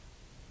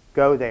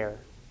 Go there.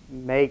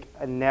 Make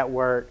a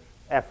network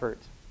effort.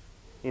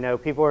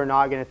 People are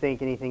not going to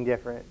think anything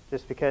different,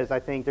 just because I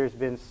think there's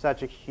been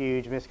such a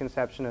huge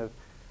misconception of,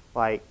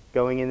 like,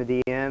 going in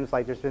the DMs.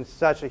 Like, there's been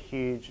such a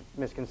huge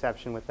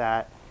misconception with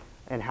that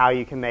and how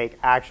you can make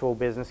actual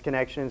business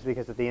connections,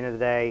 because at the end of the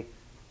day,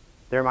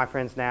 they're my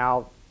friends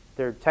now.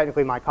 They're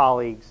technically my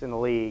colleagues in the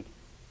league,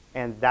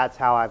 and that's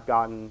how I've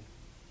gotten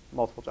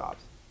multiple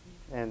jobs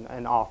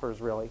and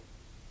offers, really.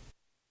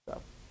 So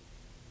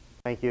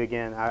thank you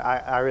again.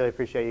 I really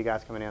appreciate you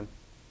guys coming in.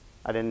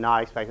 I did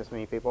not expect this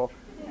many people.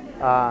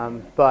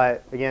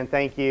 But again,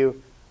 thank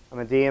you. I'm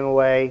a DM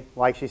away.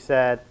 Like she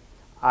said,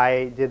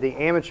 I did the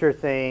amateur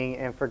thing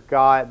and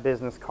forgot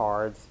business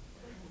cards.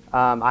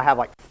 I have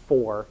like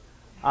 4.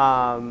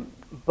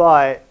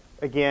 But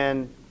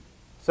again,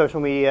 social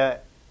media,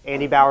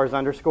 Andy Bowers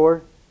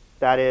 _.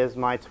 That is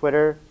my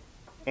Twitter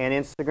and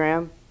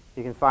Instagram.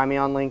 You can find me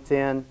on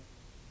LinkedIn.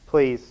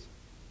 Please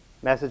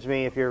message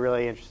me if you're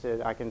really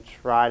interested. I can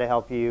try to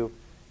help you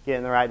get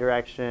in the right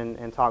direction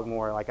and talk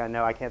more. Like I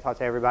know I can't talk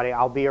to everybody.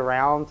 I'll be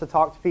around to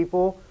talk to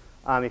people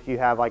if you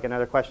have like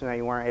another question that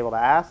you weren't able to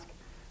ask.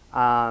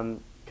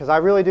 Because I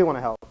really do want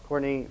to help.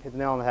 Courtney hit the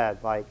nail on the head.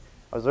 Like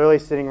I was literally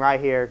sitting right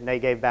here.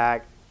 Nate gave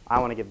back. I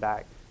want to give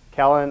back.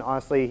 Kellen,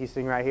 honestly, he's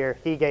sitting right here.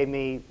 He gave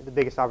me the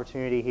biggest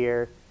opportunity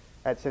here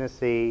at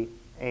Tennessee,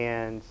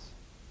 and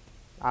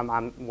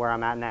I'm where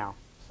I'm at now.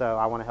 So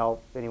I want to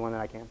help anyone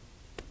that I can.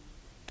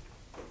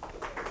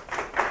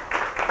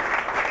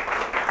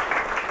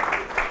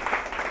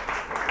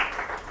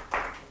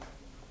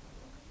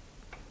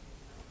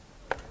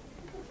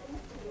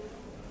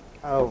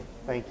 Oh,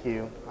 thank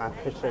you. I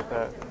appreciate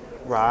that.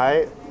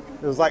 Right?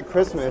 It was like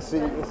Christmas.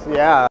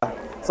 Yeah.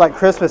 It's like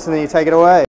Christmas and then you take it away.